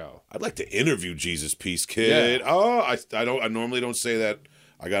fantastic show. I'd like to interview Jesus Peace, kid. Yeah. Oh, I normally don't say that.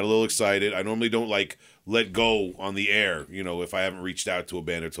 I got a little excited. I normally don't like let go on the air, you know, if I haven't reached out to a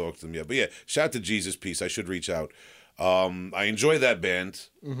band or talked to them yet. But yeah, shout out to Jesus Peace. I should reach out. I enjoy that band.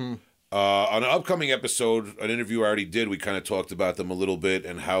 On an upcoming episode, an interview I already did, we kind of talked about them a little bit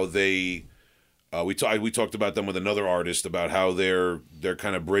and how they. We talked about them with another artist about how they're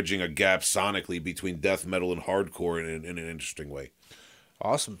kind of bridging a gap sonically between death metal and hardcore in an interesting way.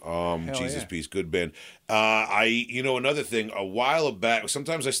 Awesome. Jesus Peace, good band. Another thing, a while back,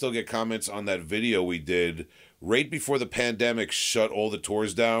 sometimes I still get comments on that video we did right before the pandemic shut all the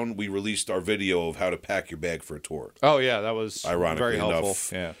tours down. We released our video of how to pack your bag for a tour. Oh yeah, that was ironically very helpful.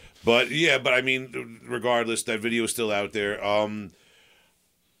 Enough. Yeah. But I mean, regardless, that video is still out there.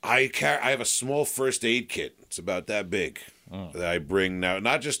 I have a small first aid kit. It's about that big that I bring now,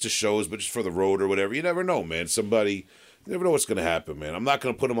 not just to shows, but just for the road or whatever. You never know, man. You never know what's going to happen, man. I'm not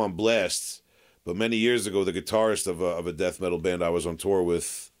going to put them on blast, but many years ago, the guitarist of a death metal band I was on tour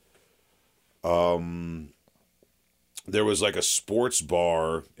with, there was like a sports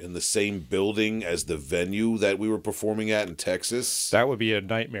bar in the same building as the venue that we were performing at in Texas. That would be a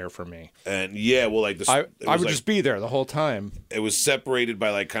nightmare for me. And yeah, well, like I would just be there the whole time. It was separated by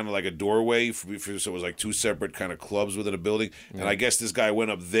like kind of like a doorway, so it was like 2 separate kind of clubs within a building. And I guess this guy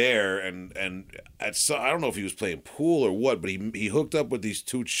went up there and I don't know if he was playing pool or what, but he hooked up with these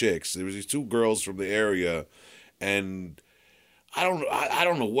 2 chicks. There was these 2 girls from the area, and I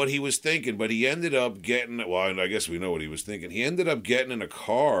don't know what he was thinking, but he ended up getting. Well, I guess we know what he was thinking. He ended up getting in a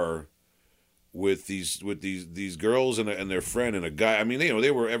car with these girls and their friend and a guy. I mean,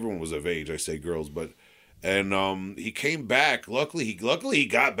 everyone was of age. I say girls, but he came back. Luckily he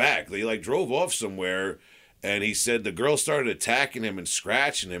got back. They like drove off somewhere. And he said the girl started attacking him and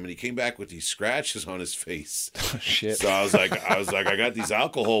scratching him, and he came back with these scratches on his face. Oh, shit. So I was like, I got these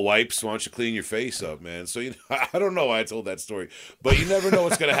alcohol wipes. Why don't you clean your face up, man? So I don't know why I told that story, but you never know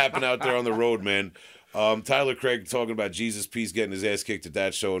what's gonna happen out there on the road, man. Tyler Craig talking about Jesus Peace getting his ass kicked at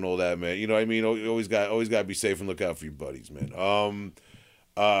that show and all that, man. You know what I mean? You always got to be safe and look out for your buddies, man.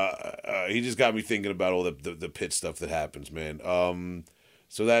 He just got me thinking about all the pit stuff that happens, man.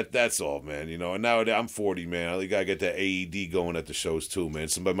 So that's all, man. You know, and now I'm 40, man. I gotta get that AED going at the shows too, man.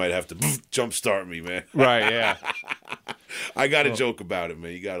 Somebody might have to jumpstart me, man. Right? Yeah. I gotta joke about it,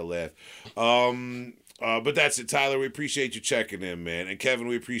 man. You gotta laugh. But that's it, Tyler. We appreciate you checking in, man. And Kevin,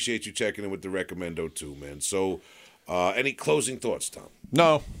 we appreciate you checking in with the recommendo too, man. So, any closing thoughts, Tom?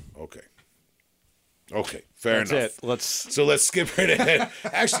 No. Okay, fair enough. That's it. Let's skip right ahead.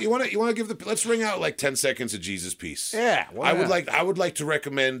 Actually, you want to give let's ring out like 10 seconds of Jesus Peace. Yeah, I would like to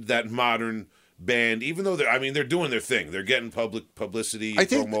recommend that modern band, even though they're doing their thing. They're getting publicity. I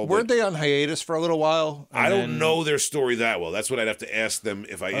think weren't they on hiatus for a little while? I don't know their story that well. That's what I'd have to ask them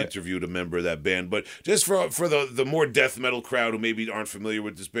if I interviewed a member of that band. But just for the more death metal crowd who maybe aren't familiar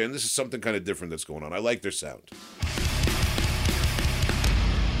with this band, this is something kind of different that's going on. I like their sound.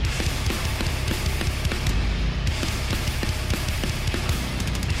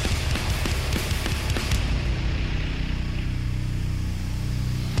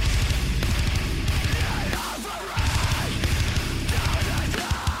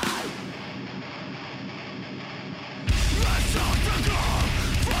 Stop the door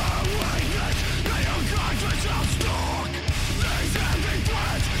for weakness. May your conscience stop.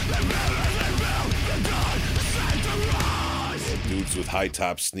 high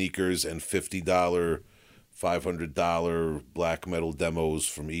top sneakers and $50, $500 black metal demos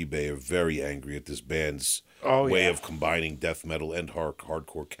from eBay are very angry at this band's way of combining death metal and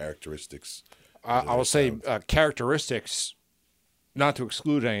hardcore characteristics. I will say characteristics, not to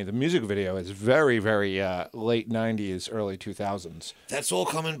exclude any. The music video is very, very late 90s, early 2000s. That's all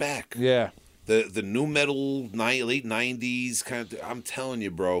coming back. Yeah. The new metal late 90s kind of. I'm telling you,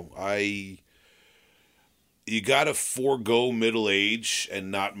 bro. You gotta forego middle age and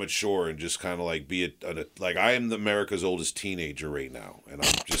not mature and just kind of like be like I am America's oldest teenager right now, and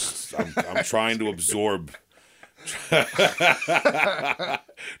I'm trying to absorb.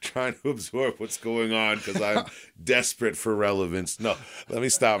 Trying to absorb what's going on because I'm desperate for relevance. No, let me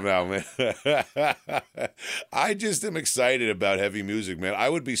stop now, man. I just am excited about heavy music, man. I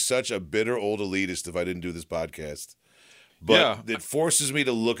would be such a bitter old elitist if I didn't do this podcast. But it forces me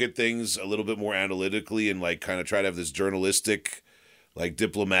to look at things a little bit more analytically and like kind of try to have this journalistic, like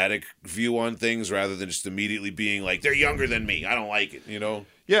diplomatic view on things rather than just immediately being like, they're younger than me. I don't like it, you know?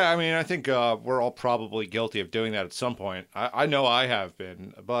 Yeah, I mean, I think we're all probably guilty of doing that at some point. I know I have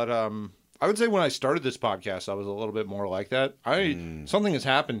been, but I would say when I started this podcast, I was a little bit more like that. Something has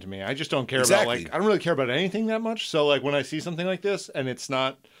happened to me. I just don't care about I don't really care about anything that much. So like when I see something like this and it's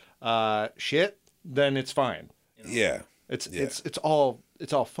not shit, then it's fine. You know? Yeah. It's all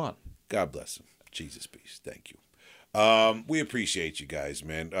fun. God bless him. Jesus peace. Thank you. We appreciate you guys,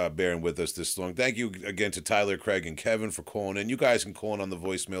 man, bearing with us this long. Thank you again to Tyler, Craig, and Kevin for calling in. You guys can call in on the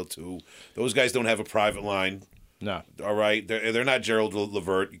voicemail too. Those guys don't have a private line. No. All right, they're not Gerald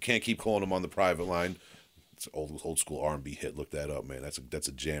Levert. You can't keep calling them on the private line. It's an old school R&B hit. Look that up, man. That's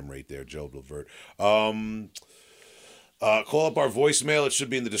a jam right there, Gerald Levert. Call up our voicemail. It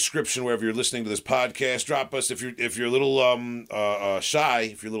should be in the description wherever you're listening to this podcast. Drop us if you're a little shy,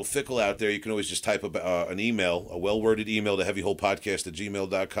 if you're a little fickle out there. You can always just type an email, a well-worded email to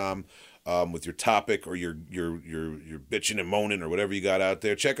heavyholepodcast@gmail.com with your topic or your bitching and moaning or whatever you got out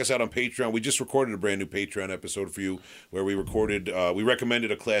there. Check us out on Patreon. We just recorded a brand new Patreon episode for you where we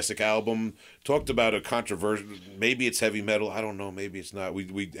recommended a classic album, talked about a controversial. Maybe it's heavy metal. I don't know. Maybe it's not.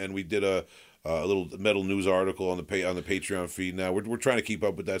 We did a little metal news article on the Patreon feed. Now we're trying to keep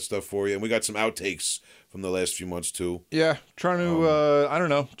up with that stuff for you, and we got some outtakes from the last few months too. Yeah, trying to I don't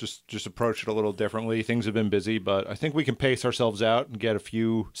know, just approach it a little differently. Things have been busy, but I think we can pace ourselves out and get a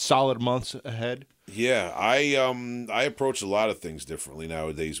few solid months ahead. Yeah, I approach a lot of things differently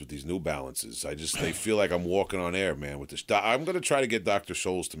nowadays with these New Balances. They feel like I'm walking on air, man. With this, I'm gonna try to get Dr.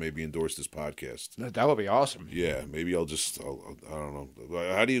 Scholes to maybe endorse this podcast. That would be awesome. Yeah, maybe I don't know.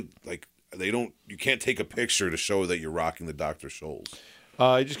 How do you like? You can't take a picture to show that you're rocking the Dr. Scholes.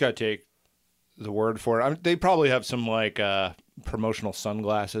 You just gotta take the word for it. They probably have some like promotional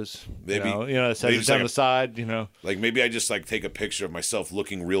sunglasses. Maybe that says down the side. Like maybe I just like take a picture of myself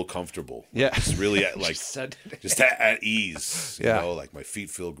looking real comfortable. Yeah, just really like just at ease. Yeah, like my feet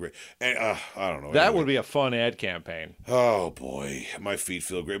feel great. And I don't know. That would be a fun ad campaign. Oh boy, my feet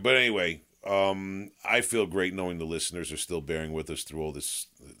feel great. But anyway. I feel great knowing the listeners are still bearing with us through all the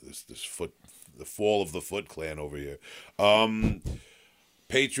fall of the Foot Clan over here. Patreon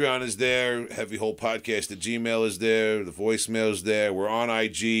is there. HeavyHolePodcast@gmail is there. The voicemail is there. We're on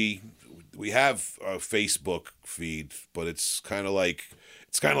IG. We have a Facebook feed, but it's kind of like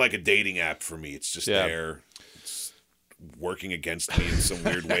a dating app for me. It's just there. It's working against me in some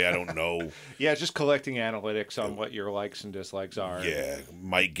weird way. I don't know. Yeah, just collecting analytics on what your likes and dislikes are. Yeah,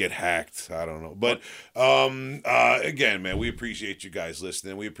 might get hacked. I don't know. But again, man, we appreciate you guys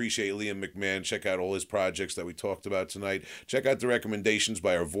listening. We appreciate Liam McMahon. Check out all his projects that we talked about tonight. Check out the recommendations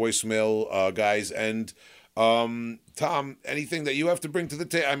by our voicemail guys. And Tom, anything that you have to bring to the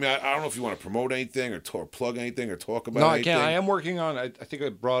table? I mean, I don't know if you want to promote anything or plug anything or talk about anything. No, I can't. I am working on, I think I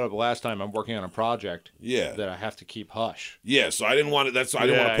brought up last time, I'm working on a project that I have to keep hush. Yeah, so I didn't want to, I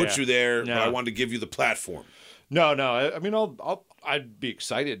didn't want to put you there, but I wanted to give you the platform. No, I mean, I'd be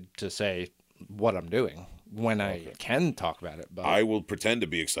excited to say what I'm doing when I can talk about it. But I will pretend to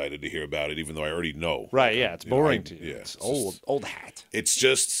be excited to hear about it, even though I already know. Right, yeah, it's boring to you. Yeah, it's old hat. It's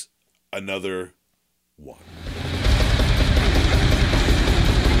just another one.